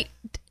mean I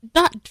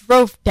not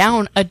drove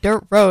down a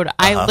dirt road.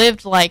 I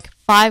lived like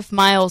 5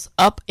 miles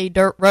up a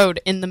dirt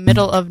road in the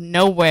middle of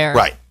nowhere.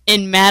 Right.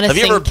 In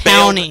Madison have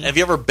County.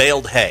 you ever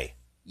baled hay?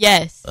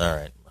 Yes. All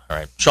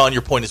right. Sean,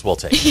 your point is well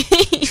taken.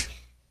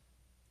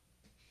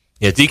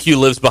 Yeah, DQ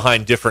lives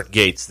behind different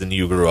gates than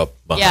you grew up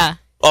behind. Yeah.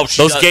 Oh,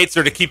 Those gates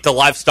are to keep the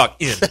livestock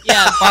in.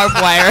 Yeah, barbed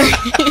wire.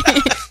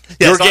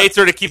 Your gates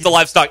are to keep the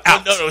livestock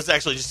out. No, it's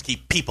actually just to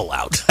keep people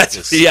out.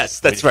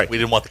 Yes, that's right. We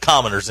didn't want the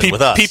commoners in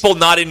with us. People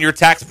not in your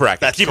tax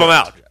bracket. Keep them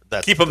out.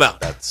 Keep them out.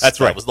 That's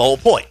right. That was the whole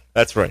point.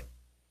 That's right.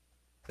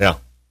 Yeah.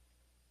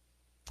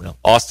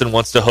 Austin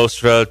wants to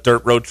host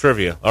Dirt Road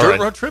Trivia. All right.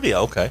 Dirt road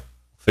trivia, okay.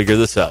 Figure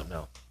this out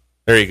now.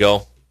 There you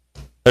go.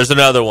 There's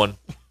another one.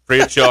 Free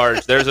of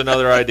charge. There's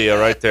another idea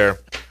right there.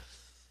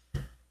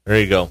 There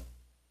you go.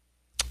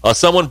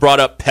 Someone brought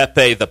up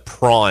Pepe the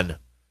prawn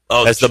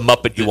as the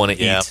Muppet you want to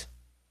eat.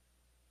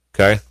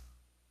 Okay.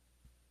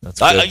 That's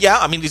good. Yeah,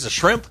 I mean, he's a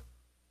shrimp.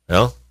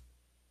 Yeah.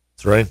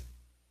 That's right.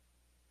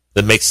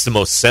 That makes the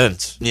most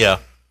sense. Yeah.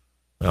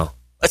 Well.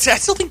 I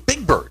still think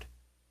Big Bird.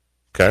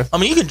 Okay. I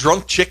mean, you can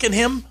drunk chicken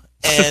him,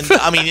 and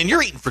and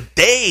you're eating for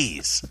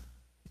days.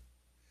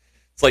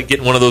 It's like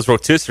getting one of those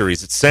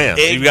rotisseries at Sam's.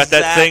 Exactly. You've got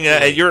that thing.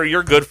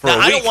 You're good for a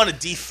week. I don't want to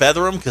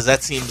defeather him because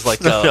that seems like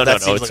No,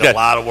 a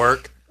lot of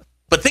work.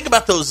 But think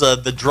about those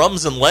the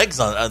drums and legs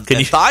and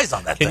thighs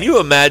on that thing. Can you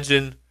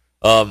imagine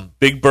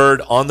Big Bird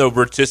on the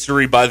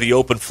rotisserie by the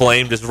open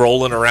flame just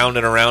rolling around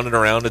and around and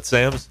around at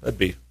Sam's? That'd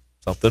be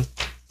something.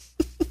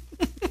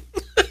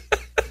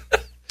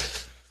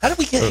 How did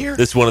we get here?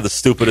 This is one of the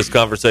stupidest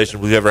conversations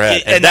we've ever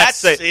had. And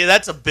that's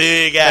a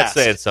big ask.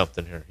 That's saying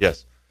something here.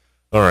 Yes.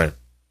 All right.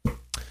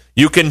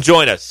 You can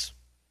join us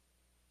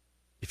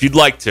if you'd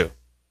like to.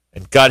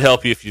 And God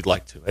help you if you'd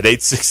like to. At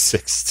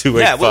 866-285.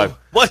 Yeah, well,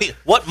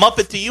 what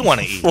Muppet do you want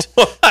to eat?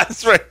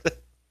 That's right.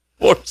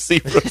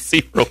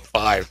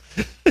 4005.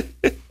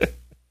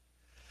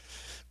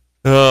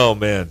 Oh,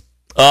 man.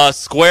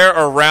 Square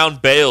or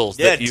round bales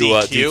that you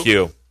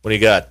DQ. What do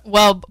you got?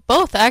 Well,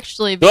 both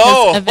actually,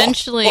 because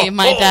eventually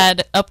my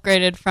dad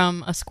upgraded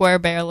from a square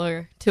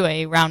baler to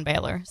a round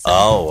baler.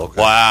 So. Okay.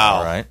 Wow.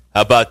 All right.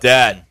 How about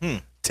that?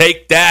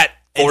 Take that,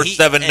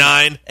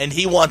 479. And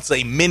he wants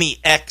a Mini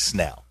X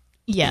now.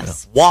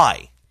 Yes.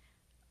 Why?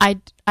 I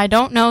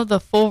don't know the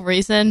full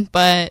reason,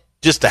 but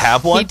just to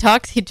have one?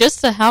 He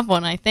just to have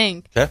one, I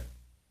think. Okay.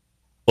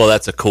 Well,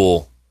 that's a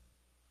cool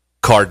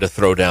card to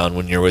throw down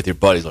when you're with your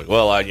buddies. Like,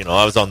 well, I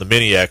was on the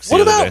Mini X. What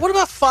about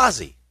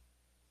Fozzie?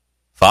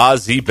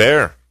 Fozzie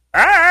Bear.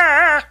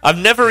 I've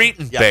never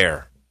eaten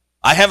bear.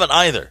 I haven't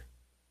either.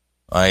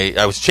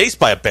 I was chased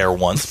by a bear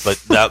once,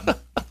 but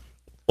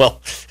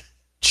well,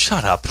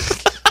 shut up,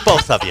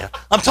 both of you.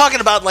 I'm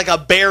talking about like a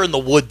bear in the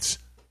woods.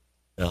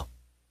 Yeah,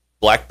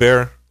 black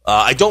bear.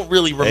 I don't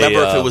really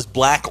remember if it was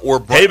black or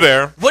brown. Hey,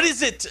 bear. What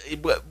is it?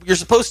 You're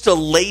supposed to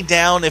lay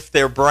down if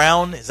they're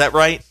brown. Is that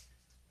right?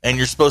 And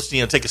you're supposed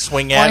to take a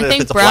swing at it. I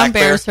think if it's brown a black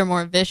bears bear. are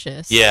more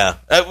vicious. Yeah,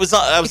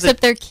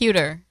 except they're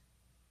cuter.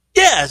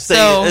 Yeah, as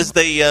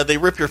they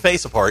rip your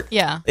face apart.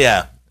 Yeah.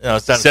 Yeah.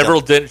 Several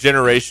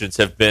generations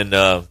have been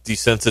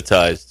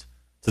desensitized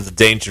to the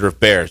danger of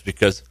bears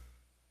because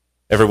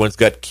everyone's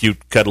got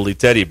cute, cuddly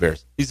teddy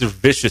bears. These are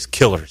vicious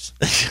killers,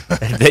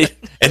 and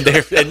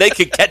they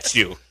can catch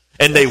you,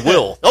 and they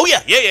will. Oh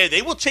yeah,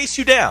 they will chase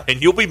you down, and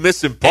you'll be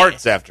missing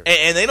parts after.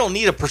 And they don't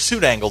need a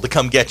pursuit angle to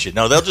come get you.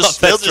 No, they'll just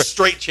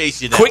straight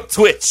chase you down. Quick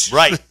twitch,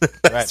 right?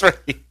 That's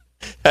right.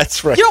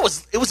 That's right.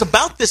 It was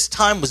about this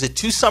time. Was it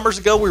 2 summers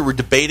ago? We were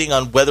debating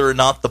on whether or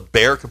not the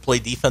bear could play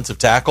defensive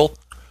tackle.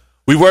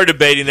 We were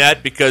debating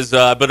that because,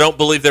 but I don't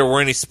believe there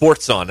were any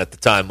sports on at the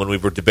time when we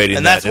were debating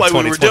and that. And that's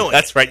why we were doing.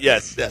 That's right.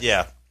 Yes.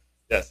 Yeah.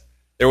 Yes.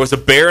 There was a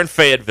bear in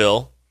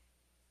Fayetteville,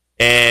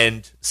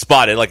 and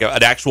spotted like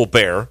an actual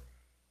bear,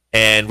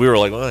 and we were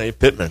like, "Well, hey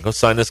Pittman, go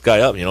sign this guy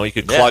up. You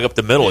could clog up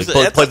the middle. He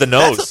play the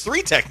nose. That's a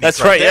 3 technique.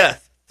 That's right. Yeah.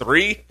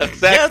 3?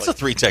 Exactly. Yeah, that's a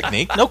 3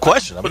 technique. No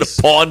question. Put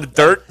a paw in the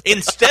dirt.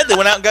 Instead, they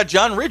went out and got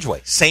John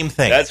Ridgway. Same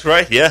thing. That's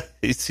right. Yeah.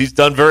 He's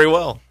done very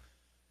well.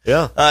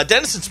 Yeah.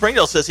 Dennis in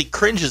Springdale says he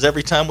cringes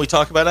every time we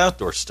talk about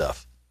outdoor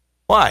stuff.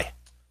 Why?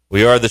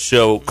 We are the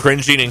show.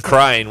 Cringing and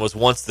crying was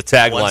once the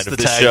tagline of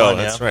this show.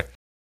 That's right.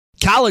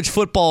 College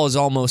football is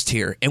almost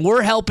here, and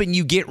we're helping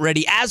you get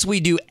ready, as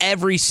we do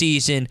every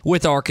season,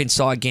 with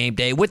Arkansas Game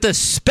Day, with a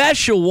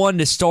special one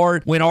to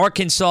start when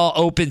Arkansas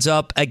opens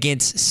up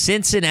against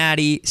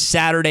Cincinnati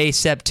Saturday,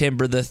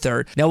 September the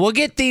 3rd. Now, we'll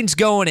get things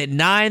going at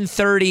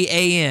 9:30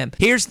 a.m.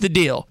 Here's the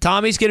deal.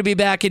 Tommy's going to be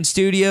back in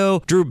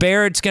studio, Drew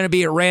Barrett's going to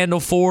be at Randall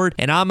Ford,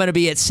 and I'm going to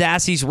be at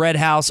Sassy's Red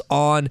House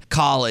on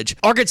College.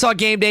 Arkansas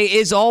Game Day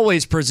is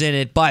always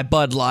presented by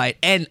Bud Light,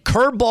 and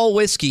Curveball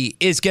Whiskey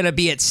is going to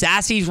be at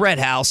Sassy's Red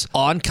House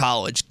on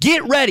College.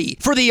 Get ready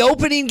for the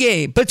opening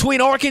game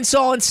between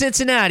Arkansas and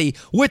Cincinnati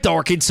with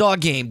Arkansas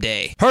Game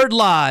Day. Heard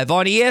live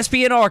on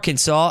ESPN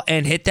Arkansas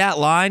and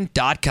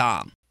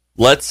hitthatline.com.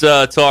 Let's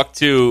talk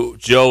to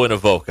Joe in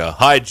Avoca.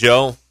 Hi,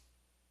 Joe.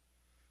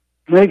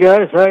 Hey,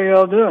 guys. How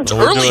y'all doing?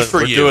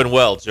 We're doing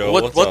well, Joe.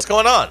 What's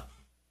going on?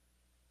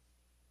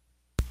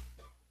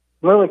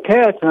 Well, the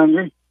cat's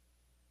hungry.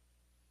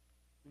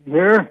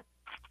 Here?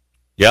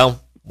 Yeah.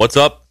 What's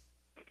up?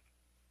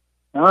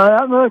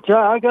 Not much.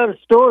 I got a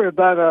story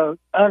about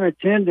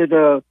unattended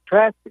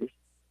tractors.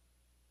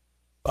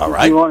 All If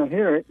right. you want to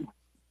hear it?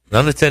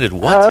 Unattended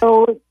what?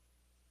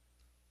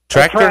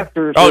 Tractor?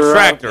 Tractors.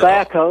 Tractor.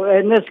 Backhoe.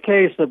 In this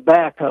case, a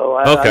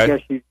backhoe. Okay. I guess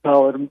you'd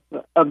call it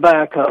a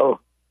backhoe.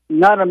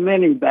 Not a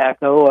mini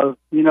backhoe,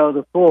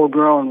 the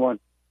full-grown one.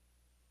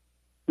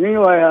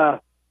 Anyway,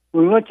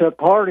 we went to a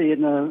party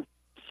in the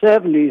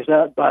 70s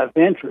out by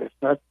Ventress.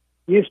 That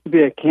used to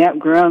be a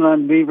campground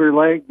on Beaver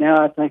Lake.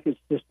 Now I think it's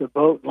just a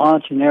boat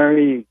launching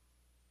area. You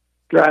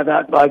drive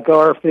out by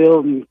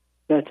Garfield, and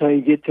that's how you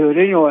get to it.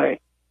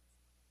 Anyway,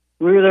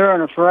 we were there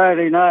on a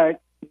Friday night.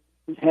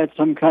 Had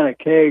some kind of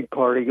keg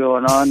party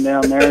going on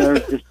down there. There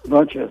was just a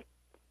bunch of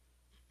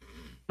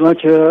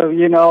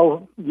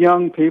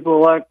young people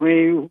like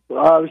me.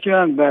 I was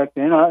young back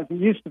then. I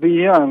used to be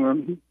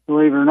young,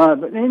 believe it or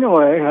not. But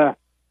anyway,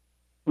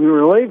 we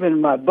were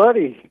leaving. My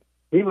buddy,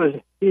 he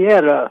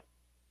had a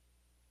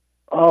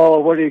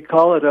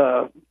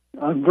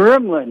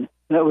Gremlin.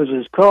 That was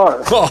his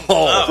car.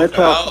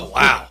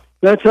 Wow.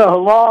 That's how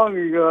long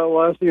ago it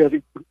was. He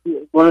had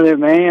one of them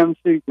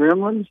AMC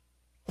Gremlins,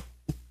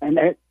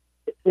 and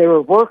they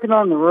were working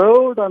on the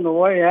road on the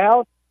way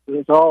out. It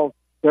was all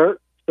dirt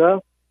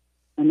stuff,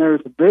 and there was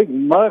a big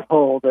mud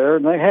hole there,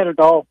 and they had it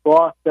all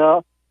blocked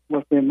up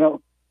with them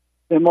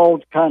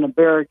old kind of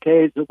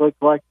barricades that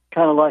looked like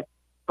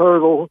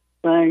hurdle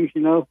things,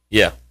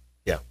 Yeah.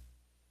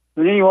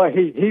 But anyway,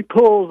 he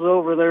pulls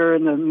over there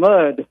in the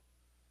mud,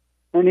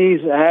 and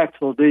he's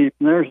axle deep,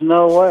 and there's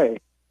no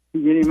way to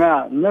get him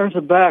out. And there's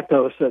a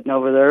backhoe sitting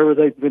over there where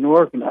they've been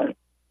working on it.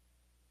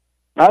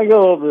 I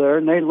go over there,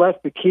 and they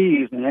left the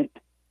keys in it,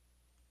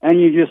 and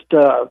you just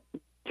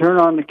turn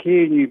on the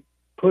key, and you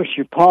push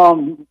your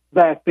palm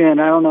back in.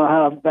 I don't know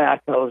how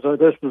backhoes are.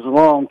 This was a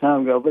long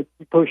time ago, but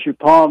you push your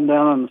palm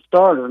down on the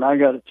starter, and I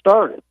got it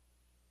started.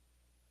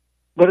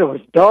 But it was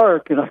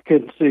dark, and I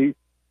couldn't see,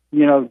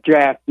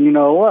 jack,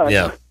 what.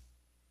 Yeah.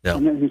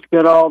 And it's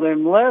got all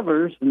them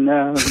levers,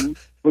 and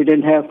we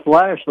didn't have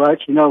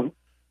flashlights.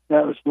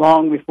 That was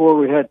long before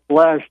we had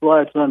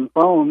flashlights on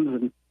phones,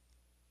 and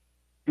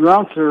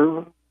drunks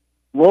are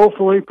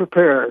woefully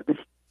prepared,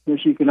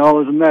 as you can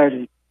always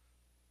imagine.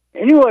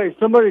 Anyway,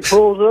 somebody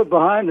pulls up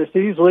behind us.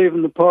 He's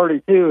leaving the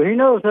party, too. He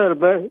knows how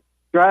to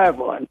drive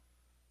one.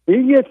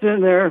 He gets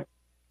in there.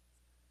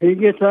 He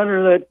gets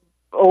under that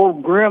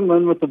old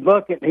Gremlin with the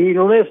bucket. He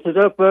lifts it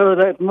up out of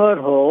that mud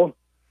hole.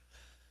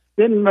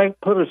 Didn't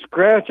put a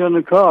scratch on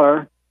the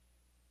car.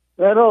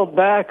 That old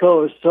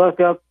backhoe is stuck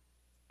up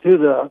to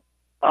the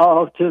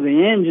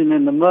engine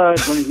in the mud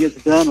when he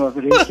gets done with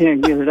it. He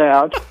can't get it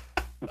out.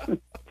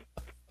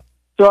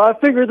 So I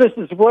figure this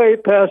is way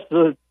past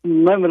the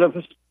limit of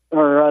the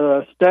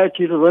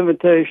statute of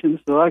limitations,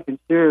 so I can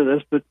steer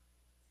this. But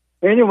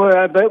anyway,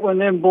 I bet when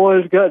them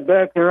boys got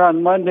back there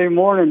on Monday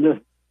morning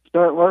to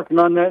start working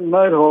on that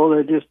mud hole,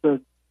 they just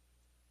said,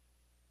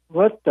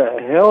 "What the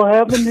hell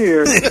happened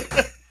here?"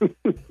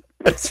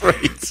 That's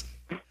right.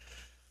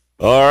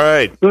 All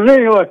right. But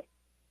anyway,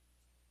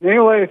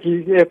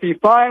 if you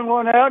find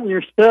one out and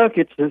you're stuck,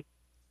 it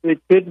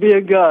could be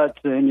a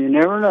godsend. You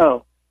never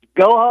know.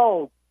 Go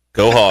home.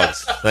 Go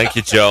Hogs. Thank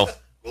you, Joe.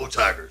 Go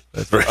Tigers.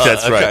 That's right.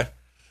 That's okay.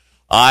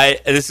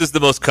 right. This is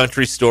the most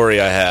country story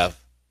I have.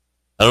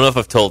 I don't know if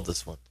I've told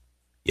this one.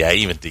 Yeah,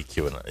 even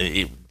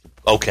DQ.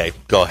 Okay,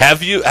 go ahead.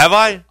 Have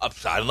I? I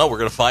don't know. We're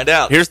going to find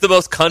out. Here's the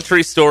most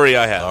country story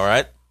I have. All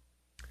right.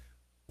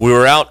 We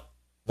were out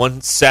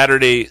one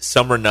Saturday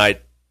summer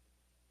night.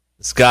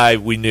 This guy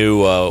we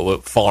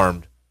knew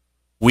farmed.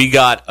 We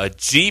got a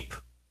Jeep,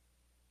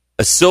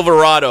 a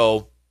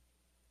Silverado,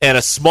 and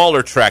a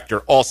smaller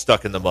tractor all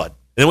stuck in the mud.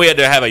 And then we had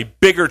to have a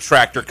bigger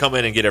tractor come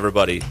in and get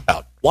everybody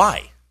out.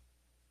 Why?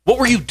 What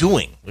were you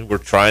doing? We were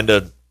trying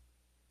to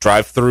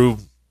drive through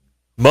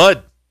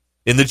mud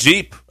in the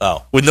Jeep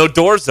with no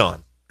doors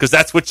on, because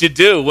that's what you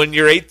do when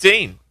you're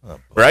 18,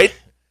 right?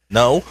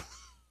 No.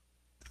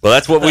 Well,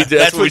 that's what we did.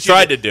 That's what we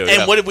tried to do.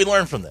 And what did we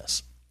learn from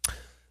this?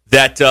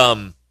 That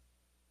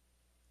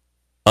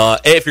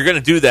if you're going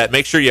to do that,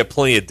 make sure you have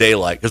plenty of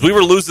daylight, because we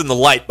were losing the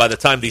light by the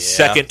time the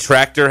second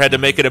tractor had to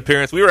make an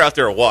appearance. We were out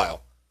there a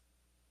while.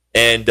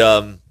 And,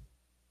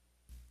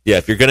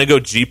 if you're going to go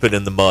Jeeping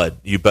in the mud,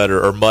 you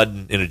better, or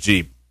mudding in a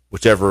Jeep,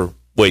 whichever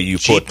way you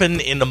put.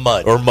 Jeeping in the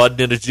mud. Or mudding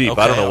in a Jeep.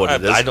 Okay. I don't know what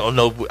it is. I don't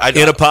know.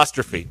 In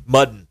apostrophe.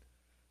 Mudding.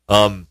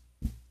 So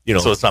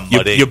it's not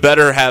muddy. You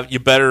better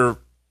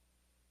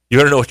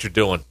know what you're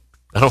doing.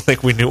 I don't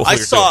think we knew what we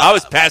were doing. I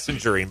was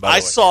passengering, by the way. I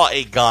saw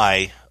a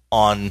guy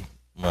on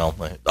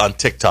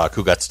TikTok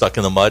who got stuck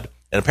in the mud,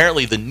 and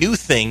apparently the new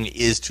thing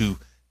is to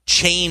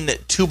chain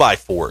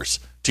 2x4s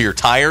to your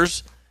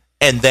tires,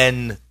 and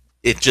then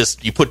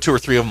you put 2 or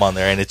 3 of them on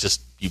there, and it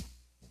just you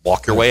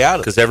walk your way out of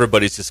it. Because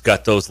everybody's just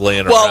got those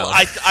laying Well, around.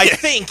 I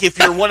think if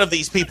you're one of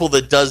these people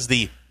that does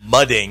the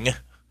mudding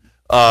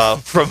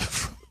from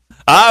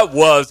I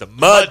was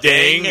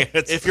mudding.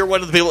 if you're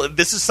one of the people,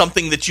 this is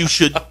something that you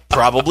should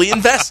probably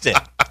invest in.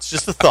 It's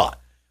just a thought.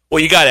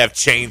 Well, you got to have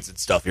chains and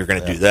stuff. You're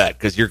going to do that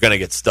because you're going to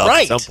get stuck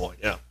Right. at some point.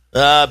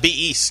 Yeah.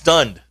 BE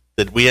stunned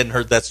that we hadn't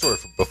heard that story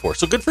before.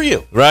 So good for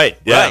you. Right.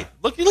 Yeah. Right.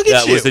 Look at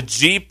Yeah, you. it was a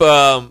Jeep.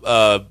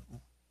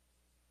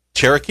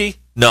 Cherokee?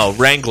 No,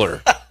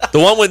 Wrangler. The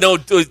one with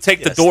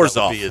take the Yes, doors that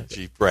would off. be a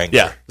Jeep Wrangler.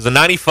 Yeah, it was a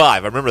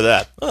 95. I remember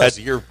that. Oh,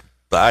 so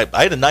I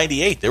had a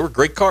 98. They were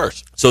great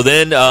cars. So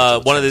then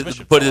one of the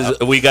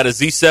transmission we got a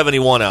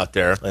Z71 out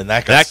there, And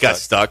that got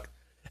stuck.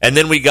 And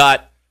then we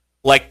got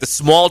like the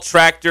small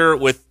tractor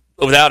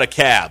without a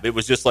cab. It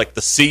was just like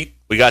the seat.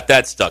 We got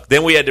that stuck.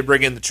 Then we had to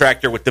bring in the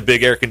tractor with the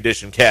big air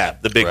conditioned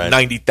cab, the big Right.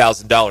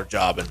 $90,000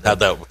 job. And Had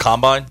that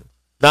combine?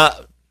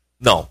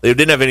 no, they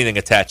didn't have anything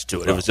attached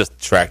to it. It was just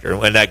the tractor,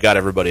 and that got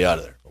everybody out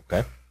of there.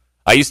 Okay.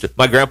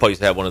 My grandpa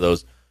used to have one of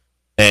those,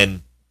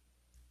 and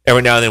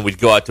every now and then we'd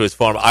go out to his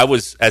farm.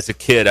 As a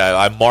kid,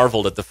 I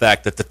marveled at the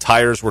fact that the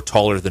tires were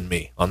taller than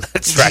me on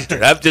that tractor.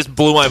 That just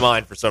blew my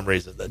mind for some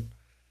reason. That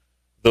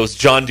those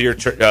John Deere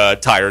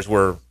tires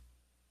were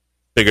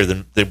bigger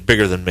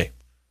than me.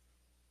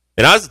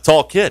 And I was a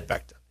tall kid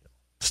back then.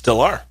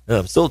 Still are. Yeah,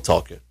 I'm still a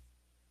tall kid.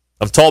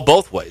 I'm tall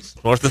both ways,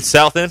 north and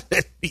south end,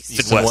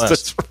 east and west.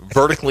 That's right.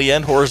 Vertically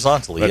and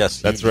horizontally, yes.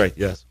 That's right,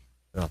 yes.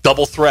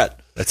 Double threat.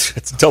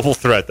 It's double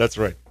threat. That's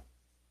right.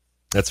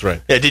 That's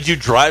right. Yeah, did you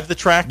drive the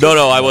tractor?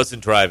 No, I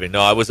wasn't driving. No,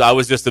 I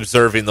was just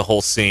observing the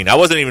whole scene. I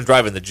wasn't even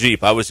driving the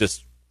Jeep. I was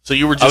just So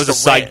you were just I was a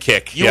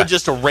sidekick. You were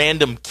just a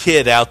random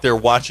kid out there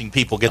watching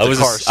people get the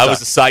car stuck. I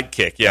was a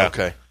sidekick, yeah.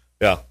 Okay.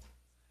 Yeah.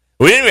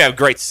 We didn't even have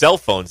great cell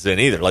phones then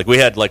either. Like we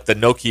had like the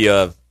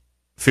Nokia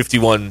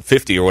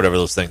 5150 or whatever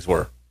those things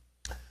were.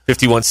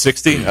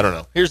 5160? I don't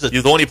know. Here's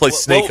the one you play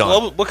Snake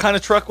on. What kind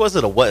of truck was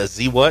it? A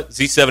Z what?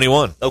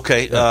 Z71.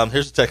 Okay,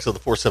 here's a text of the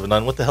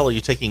 479. What the hell are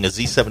you taking a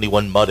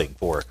Z71 mudding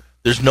for?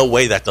 There's no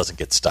way that doesn't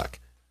get stuck.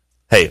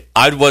 Hey,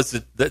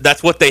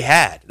 that's what they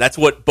had. That's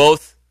what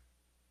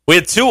we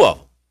had two of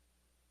them.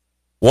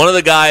 One of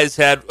the guys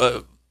had,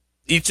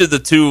 each of the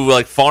two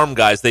like farm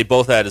guys, they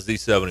both had a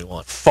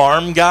Z71.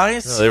 Farm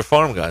guys? No, they were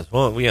farm guys.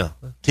 Well, yeah.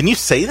 Can you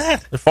say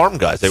that? They're farm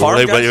guys. They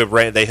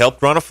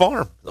helped run a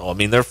farm. I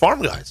mean, they're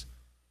farm guys.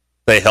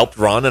 They helped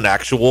run an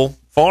actual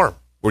farm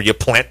where you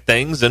plant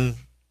things and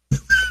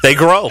they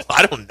grow.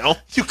 I don't know.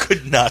 You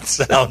could not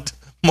sound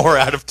more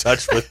out of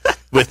touch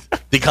with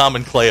the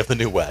common clay of the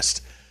New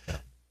West.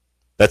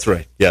 That's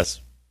right. Yes.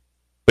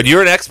 But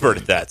you're an expert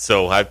at that,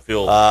 so I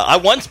feel... I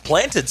once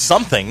planted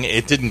something.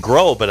 It didn't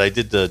grow, but I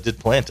did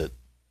plant it.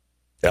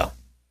 Yeah.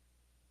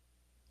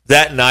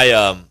 That and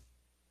I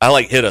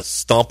like hit a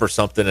stump or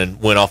something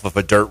and went off of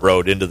a dirt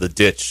road into the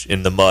ditch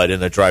in the mud in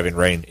the driving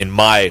rain in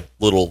my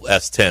little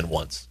S10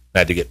 once. I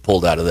had to get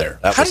pulled out of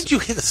there. How did you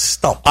hit a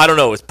stump? I don't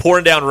know. It was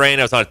pouring down rain.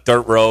 I was on a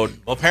dirt road.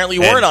 Well, apparently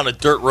you weren't on a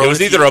dirt road. It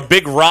was either a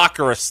big rock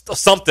or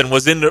something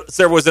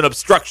there was an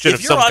obstruction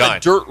of some kind.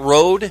 If you're on a dirt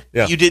road,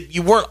 yeah.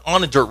 you weren't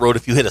on a dirt road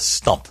if you hit a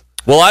stump.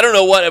 Well, I don't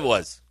know what it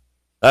was.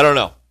 I don't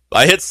know.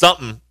 I hit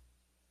something.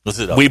 Was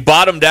it we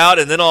bottomed out,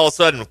 and then all of a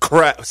sudden,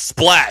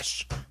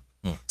 splash.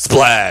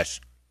 Splash.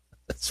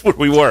 That's where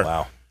we were.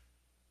 Wow.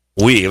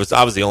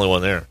 I was the only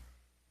one there.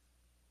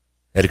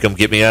 Had to come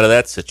get me out of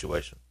that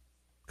situation.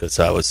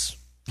 Because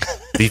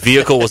the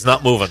vehicle was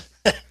not moving.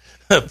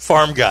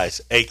 Farm guys,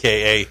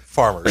 a.k.a.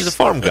 farmers. He's a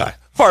farm guy.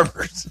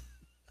 Farmers.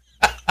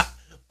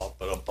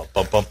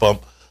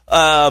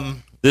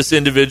 This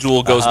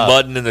individual goes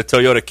mudding in the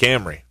Toyota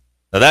Camry.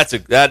 Now that's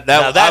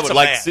I would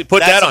like to see, put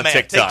that on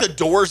TikTok. Take the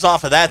doors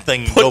off of that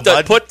thing. Put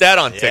that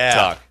on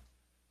TikTok.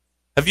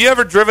 Have you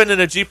ever driven in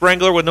a Jeep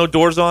Wrangler with no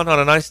doors on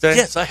a nice day?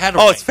 Yes, I had a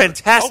Wrangler. It's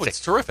fantastic. Oh,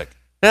 it's terrific.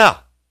 Yeah.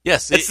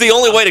 Yes, it's the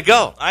only way to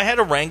go. I had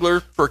a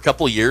Wrangler for a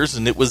couple of years,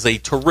 and it was a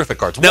terrific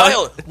car.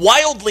 It's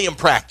wildly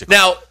impractical.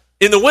 Now,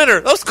 in the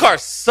winter, those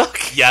cars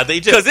suck. Yeah,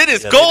 they do. Because it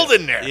is cold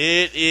in there.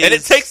 It is. And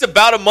it takes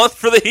about a month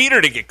for the heater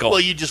to get cold.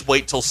 Well, you just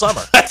wait till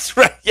summer. That's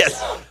right,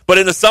 yes. But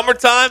in the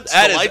summertime,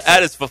 that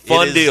is a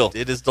fun deal.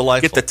 It is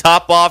delightful. Get the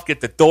top off,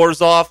 get the doors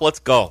off. Let's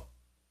go.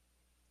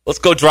 Let's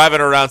go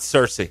driving around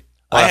Cersei.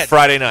 On a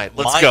Friday night.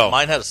 Let's go.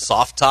 Mine had a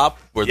soft top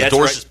where the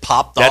doors just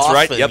popped off. That's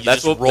right. And yep. you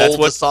That's just what rolled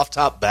the soft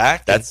top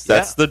back. That's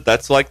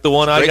like the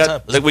one I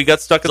got. That we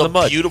got stuck in the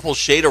mud. Beautiful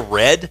shade of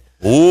red.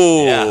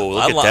 Ooh,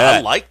 look at that.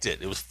 I liked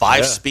it. It was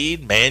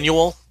 5-speed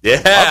manual.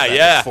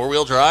 Yeah.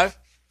 4-wheel drive.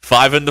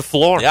 5 in the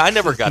floor. Yeah, I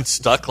never got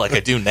stuck like I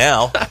do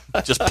now.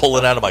 Just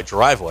pulling out of my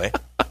driveway.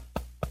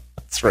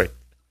 That's right.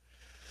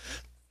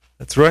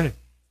 That's right.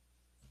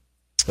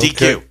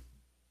 DQ. Okay.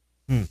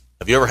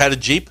 Have you ever had a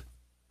Jeep?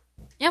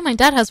 Yeah, my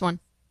dad has one.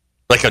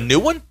 Like a new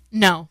one?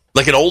 No.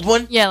 Like an old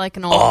one? Yeah, like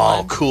an old one.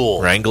 Oh,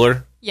 cool.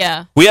 Wrangler?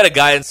 Yeah. We had a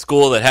guy in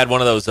school that had one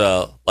of those,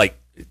 like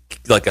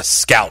a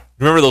Scout.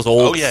 Remember those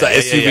old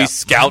SUV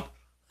Scout?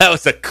 That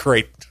was a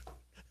great.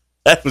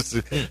 That was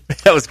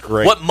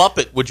great. What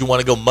Muppet would you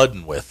want to go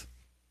mudding with?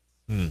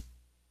 Do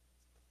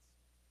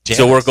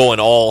So we're going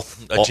all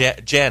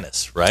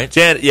Janice, right?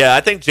 Yeah,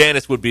 I think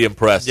Janice would be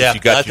impressed if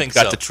you got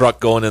the truck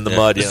going in the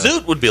mud. The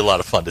Zoot would be a lot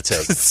of fun to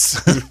take.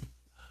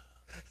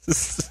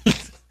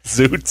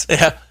 Zoot.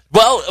 Yeah.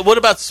 Well, what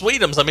about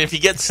Sweetums? I mean, if you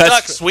get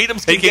stuck,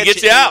 Sweetums can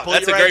get you out.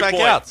 That's a great point.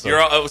 Out, so. You're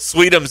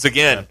Sweetums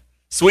again. Yeah.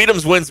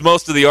 Sweetums wins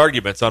most of the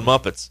arguments on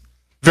Muppets.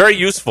 Very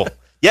useful.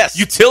 Yes.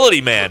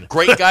 Utility man.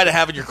 Great guy to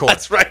have in your corner.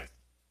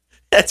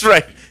 That's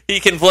right. He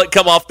can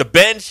come off the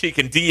bench. He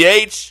can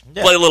DH,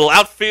 play a little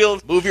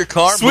outfield. Move your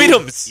car.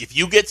 Sweetums. If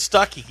you get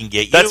stuck, he can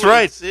get you. That's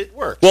right. It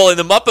works. Well, in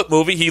the Muppet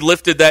movie, he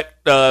lifted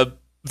that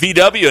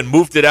VW and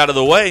moved it out of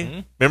the way. Mm-hmm.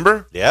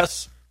 Remember?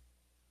 Yes.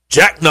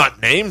 Jack not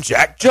named,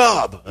 Jack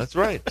Job. That's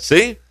right.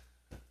 See?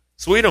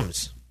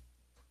 Sweetums.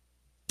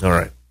 All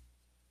right.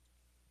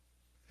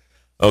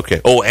 Okay.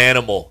 Oh,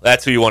 Animal.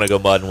 That's who you want to go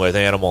mudding with,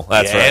 Animal.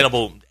 That's right.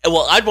 Animal.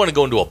 Well, I'd want to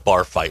go into a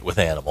bar fight with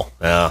Animal.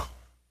 Yeah.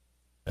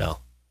 Yeah.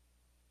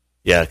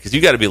 Yeah, because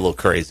you got to be a little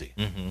crazy.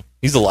 Mm-hmm.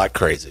 He's a lot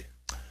crazy.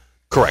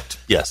 Correct.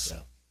 Yes.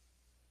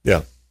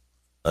 Yeah.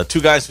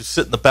 Two guys who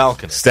sit in the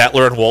balcony.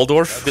 Statler and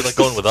Waldorf. That'd be like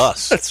going with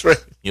us. That's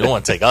right. You don't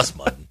want to take us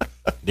mudding.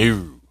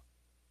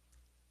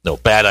 No,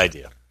 bad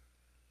idea.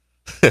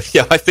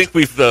 Yeah, I think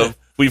we've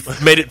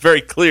made it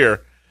very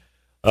clear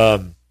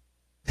over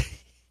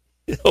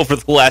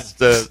the last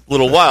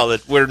little while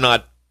that we're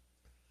not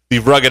the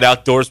rugged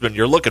outdoorsman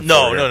you're looking for.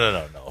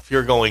 No. If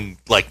you're going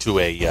like to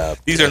a...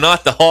 These are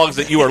not the hogs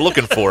that you are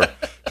looking for.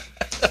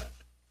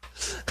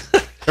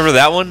 Remember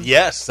that one?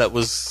 Yes, that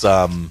was...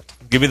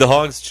 Give me the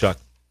hogs, Chuck.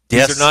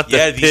 These are not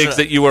the pigs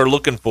that you are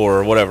looking for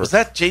or whatever. Was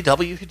that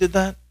JW who did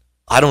that?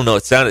 I don't know.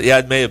 It sounded... Yeah,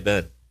 it may have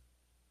been.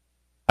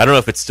 I don't know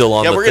if it's still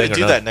on the thing. Yeah, we're going to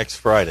do that next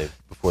Friday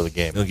before the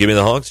game. Give me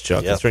the hogs,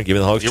 Chuck. Yeah. That's right. Give me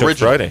the hogs, Chuck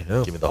Friday.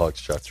 Yeah. Give me the hogs,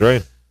 Chuck. That's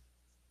right.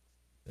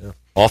 Yeah.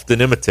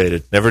 Often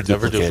imitated, never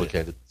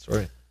duplicated. That's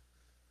right.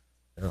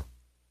 Yeah.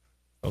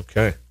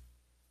 Okay.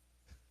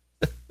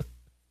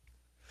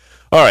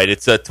 All right.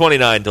 It's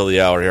 29 till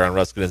the hour here on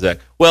Ruskin and Zach.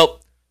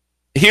 Well,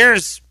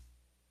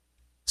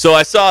 so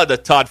I saw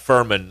that Todd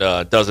Furman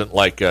doesn't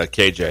like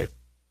KJ.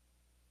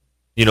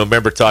 You know,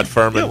 remember Todd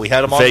Furman? Yeah, we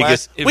had him on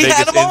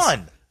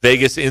on.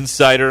 Vegas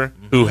insider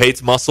who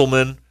hates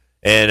Musselman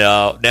and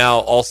now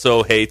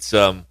also hates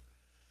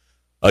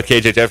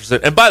KJ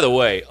Jefferson. And by the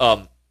way,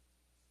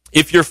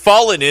 if you're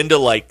falling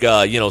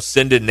into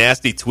sending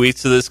nasty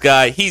tweets to this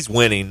guy, he's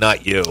winning,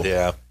 not you.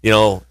 Yeah. You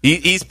know,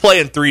 he's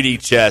playing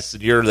 3D chess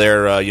and you're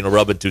there,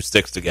 rubbing two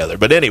sticks together.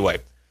 But anyway,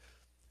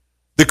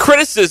 the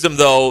criticism,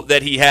 though,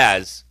 that he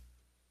has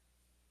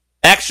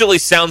actually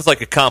sounds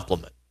like a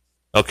compliment.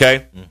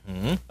 Okay?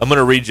 Mm-hmm. I'm going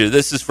to read you.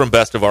 This is from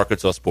Best of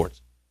Arkansas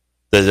Sports.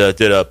 That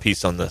did a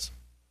piece on this.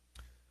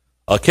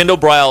 Kendall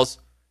Briles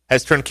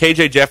has turned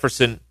KJ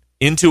Jefferson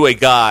into a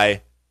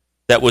guy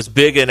that was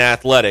big and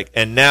athletic,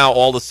 and now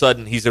all of a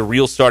sudden he's a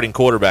real starting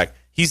quarterback.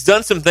 He's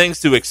done some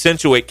things to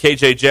accentuate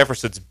KJ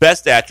Jefferson's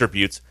best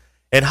attributes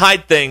and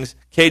hide things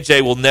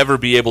KJ will never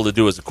be able to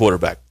do as a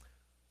quarterback.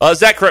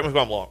 Zach, correct me if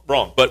I'm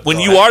wrong, but when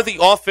you are the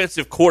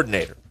offensive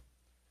coordinator,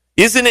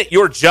 isn't it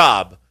your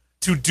job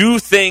to do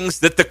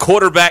things that the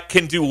quarterback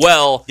can do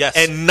well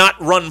and not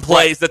run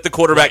plays that the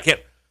quarterback can't?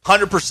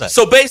 100%.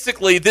 So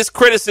basically, this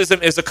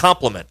criticism is a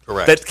compliment.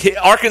 Correct. That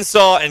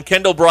Arkansas and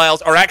Kendall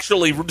Briles are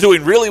actually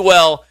doing really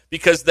well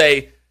because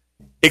they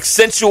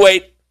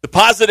accentuate the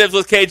positives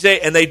with KJ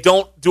and they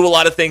don't do a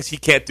lot of things he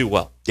can't do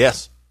well.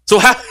 Yes. So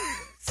how...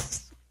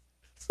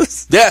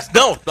 Yes,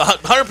 no,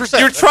 100%.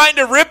 You're trying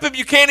to rip him,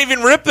 you can't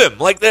even rip him.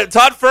 Like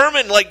Todd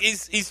Furman,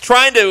 he's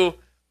trying to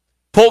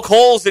poke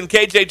holes in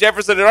KJ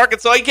Jefferson at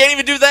Arkansas. He can't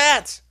even do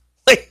that.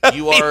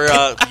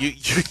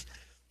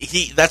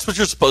 That's what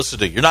you're supposed to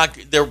do. You're not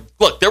there.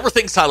 Look, there were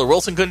things Tyler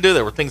Wilson couldn't do.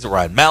 There were things that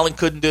Ryan Mallon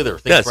couldn't do. There were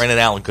things Brandon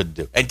Allen couldn't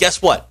do. And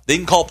guess what? They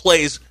didn't call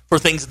plays for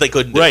things that they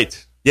couldn't do.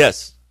 Right.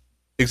 Yes.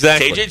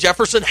 Exactly. KJ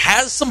Jefferson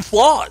has some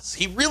flaws.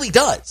 He really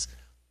does.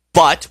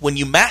 But when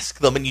you mask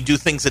them and you do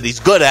things that he's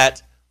good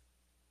at,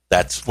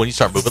 that's when you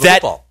start moving the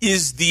football. That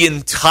is the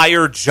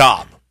entire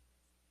job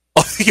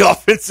of the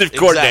offensive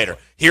coordinator.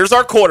 Exactly. Here's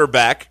our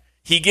quarterback.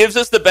 He gives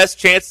us the best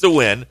chance to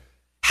win.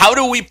 How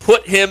do we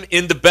put him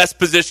in the best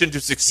position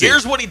to succeed?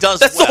 Here's what he does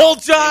That's the whole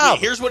job.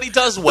 Here's what he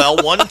does well.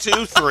 1,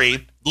 2,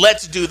 3.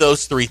 Let's do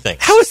those 3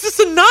 things. How is this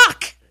a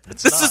knock?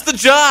 This is the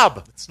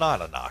job. It's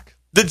not a knock.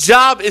 The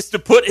job is to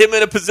put him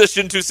in a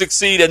position to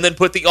succeed and then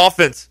put the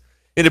offense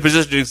in a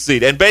position to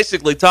succeed. And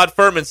basically, Todd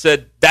Furman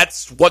said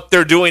that's what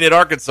they're doing at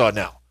Arkansas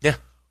now. Yeah.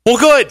 Well,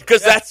 good,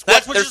 because that's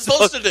what you're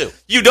supposed to do.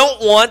 You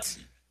don't want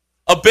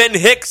a Ben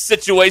Hicks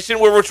situation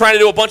where we're trying to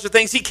do a bunch of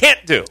things he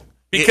can't do.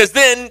 Because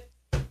then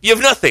you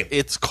have nothing.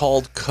 It's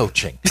called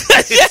coaching.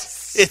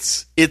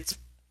 Yes. It's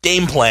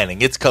game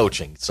planning. It's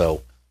coaching.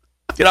 So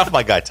get off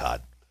my guy,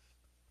 Todd.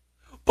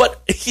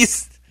 But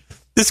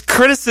this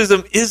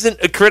criticism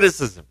isn't a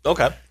criticism.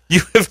 Okay.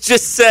 You have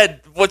just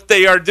said what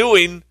they are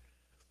doing.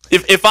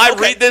 If I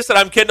read this and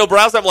I'm Kendall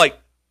Briles, I'm like,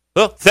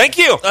 oh, thank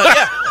you.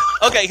 Yeah.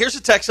 Okay, here's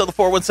a text on the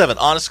 417.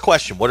 Honest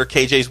question. What are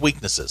KJ's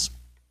weaknesses?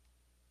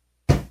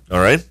 All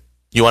right.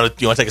 You want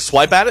to take a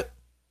swipe at it?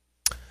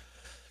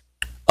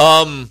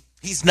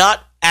 He's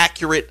not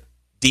accurate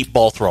deep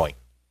ball throwing.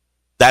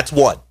 That's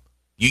one.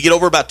 You get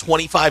over about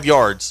 25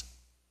 yards,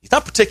 he's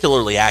not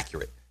particularly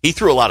accurate. He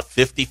threw a lot of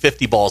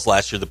 50-50 balls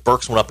last year that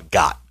Burks went up and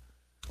got.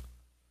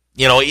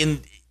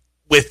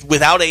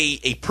 Without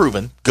a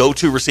proven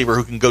go-to receiver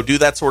who can go do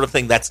that sort of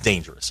thing, that's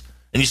dangerous.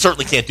 And you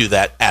certainly can't do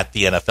that at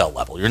the NFL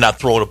level. You're not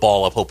throwing a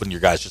ball up hoping your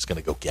guy's just going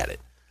to go get it.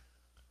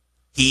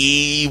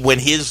 When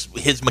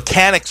his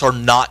mechanics are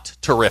not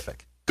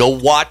terrific. Go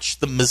watch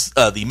the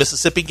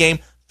Mississippi game.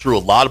 Threw a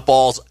lot of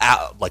balls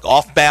out, like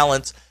off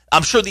balance.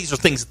 I'm sure these are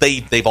things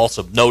they've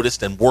also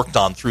noticed and worked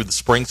on through the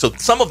spring. So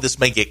some of this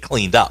may get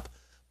cleaned up.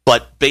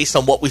 But based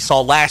on what we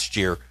saw last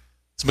year,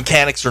 his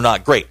mechanics are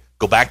not great.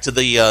 Go back to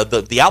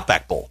the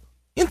Outback Bowl.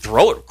 He didn't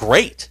throw it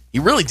great. He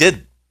really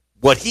didn't.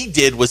 What he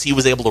did was he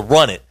was able to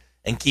run it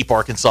and keep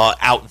Arkansas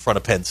out in front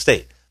of Penn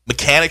State.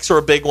 Mechanics are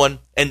a big one,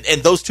 and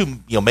those two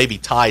may be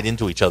tied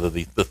into each other.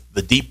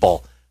 The deep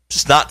ball,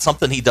 just not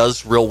something he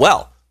does real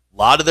well. A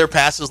lot of their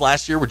passes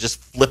last year were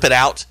just flip it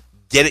out,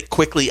 get it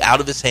quickly out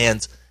of his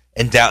hands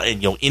and down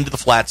and into the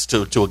flats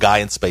to a guy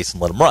in space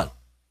and let him run.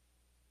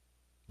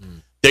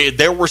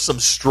 There were some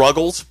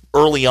struggles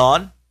early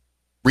on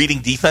reading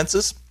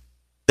defenses.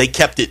 They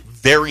kept it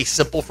very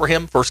simple for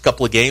him first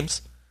couple of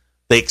games.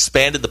 They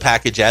expanded the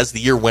package as the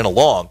year went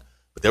along,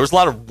 but there was a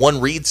lot of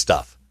one-read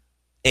stuff.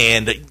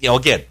 And,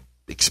 again,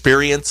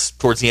 experience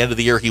towards the end of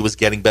the year, he was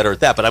getting better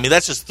at that. But,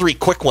 that's just three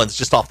quick ones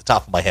just off the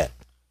top of my head.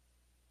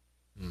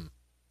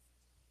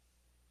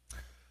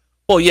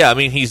 Well, yeah,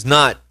 he's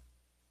not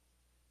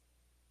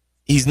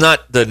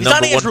the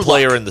number one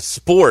player in the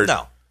sport.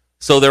 No.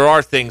 So there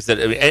are things that,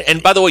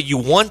 and by the way, you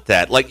want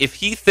that. Like, if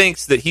he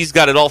thinks that he's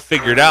got it all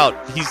figured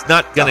out, he's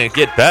not going to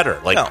get better.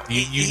 Like,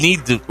 you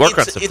need to work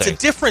on some things. It's a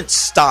different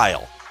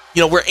style.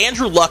 Where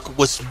Andrew Luck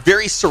was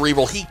very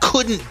cerebral, he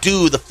couldn't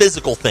do the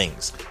physical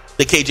things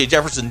that KJ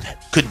Jefferson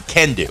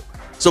can do.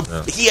 So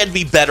he had to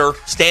be better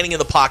standing in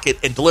the pocket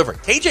and delivering.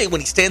 KJ,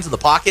 when he stands in the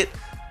pocket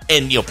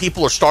and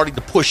people are starting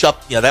to push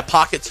up, that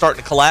pocket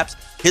starting to collapse,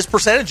 his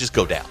percentages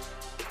go down.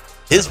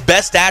 His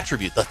best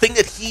attribute, the thing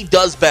that he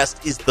does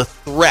best, is the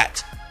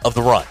threat of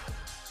the run.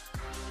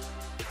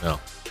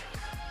 No.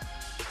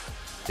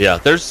 Yeah,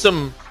 there's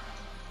some.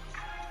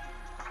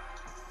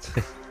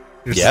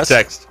 Yes.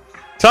 Text.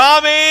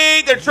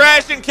 Tommy, they're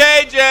trashing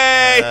KJ.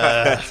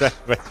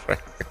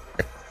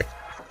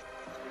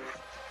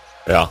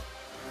 Yeah.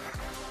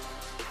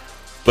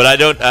 But I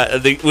don't.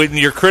 When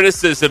your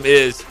criticism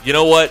is, you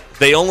know what?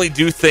 They only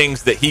do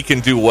things that he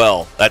can do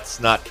well. That's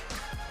not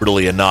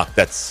really a knock.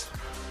 That's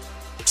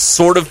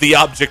sort of the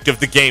object of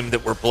the game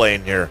that we're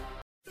playing here.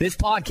 This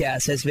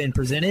podcast has been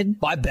presented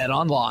by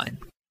BetOnline.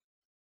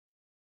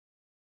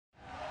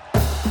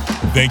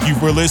 Thank you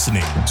for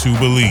listening to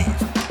Believe.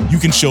 You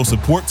can show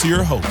support to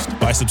your host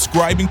by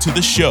subscribing to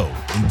the show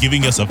and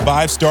giving us a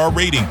 5-star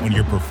rating on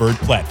your preferred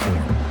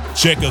platform.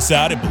 Check us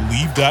out at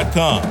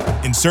Believe.com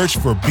and search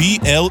for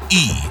BLEAV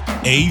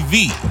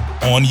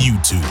on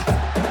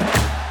YouTube.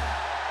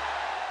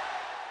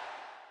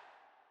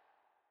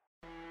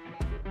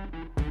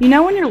 You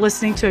know when you're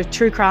listening to a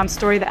true crime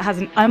story that has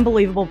an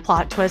unbelievable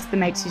plot twist that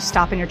makes you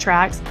stop in your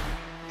tracks?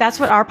 That's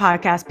what our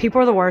podcast,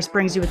 People Are the Worst,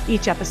 brings you with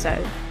each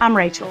episode. I'm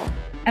Rachel.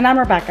 And I'm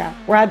Rebecca.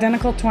 We're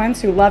identical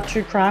twins who love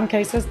true crime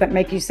cases that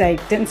make you say,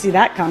 didn't see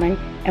that coming,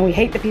 and we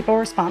hate the people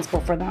responsible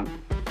for them.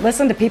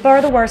 Listen to People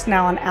Are the Worst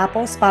now on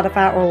Apple,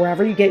 Spotify, or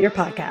wherever you get your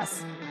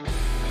podcasts.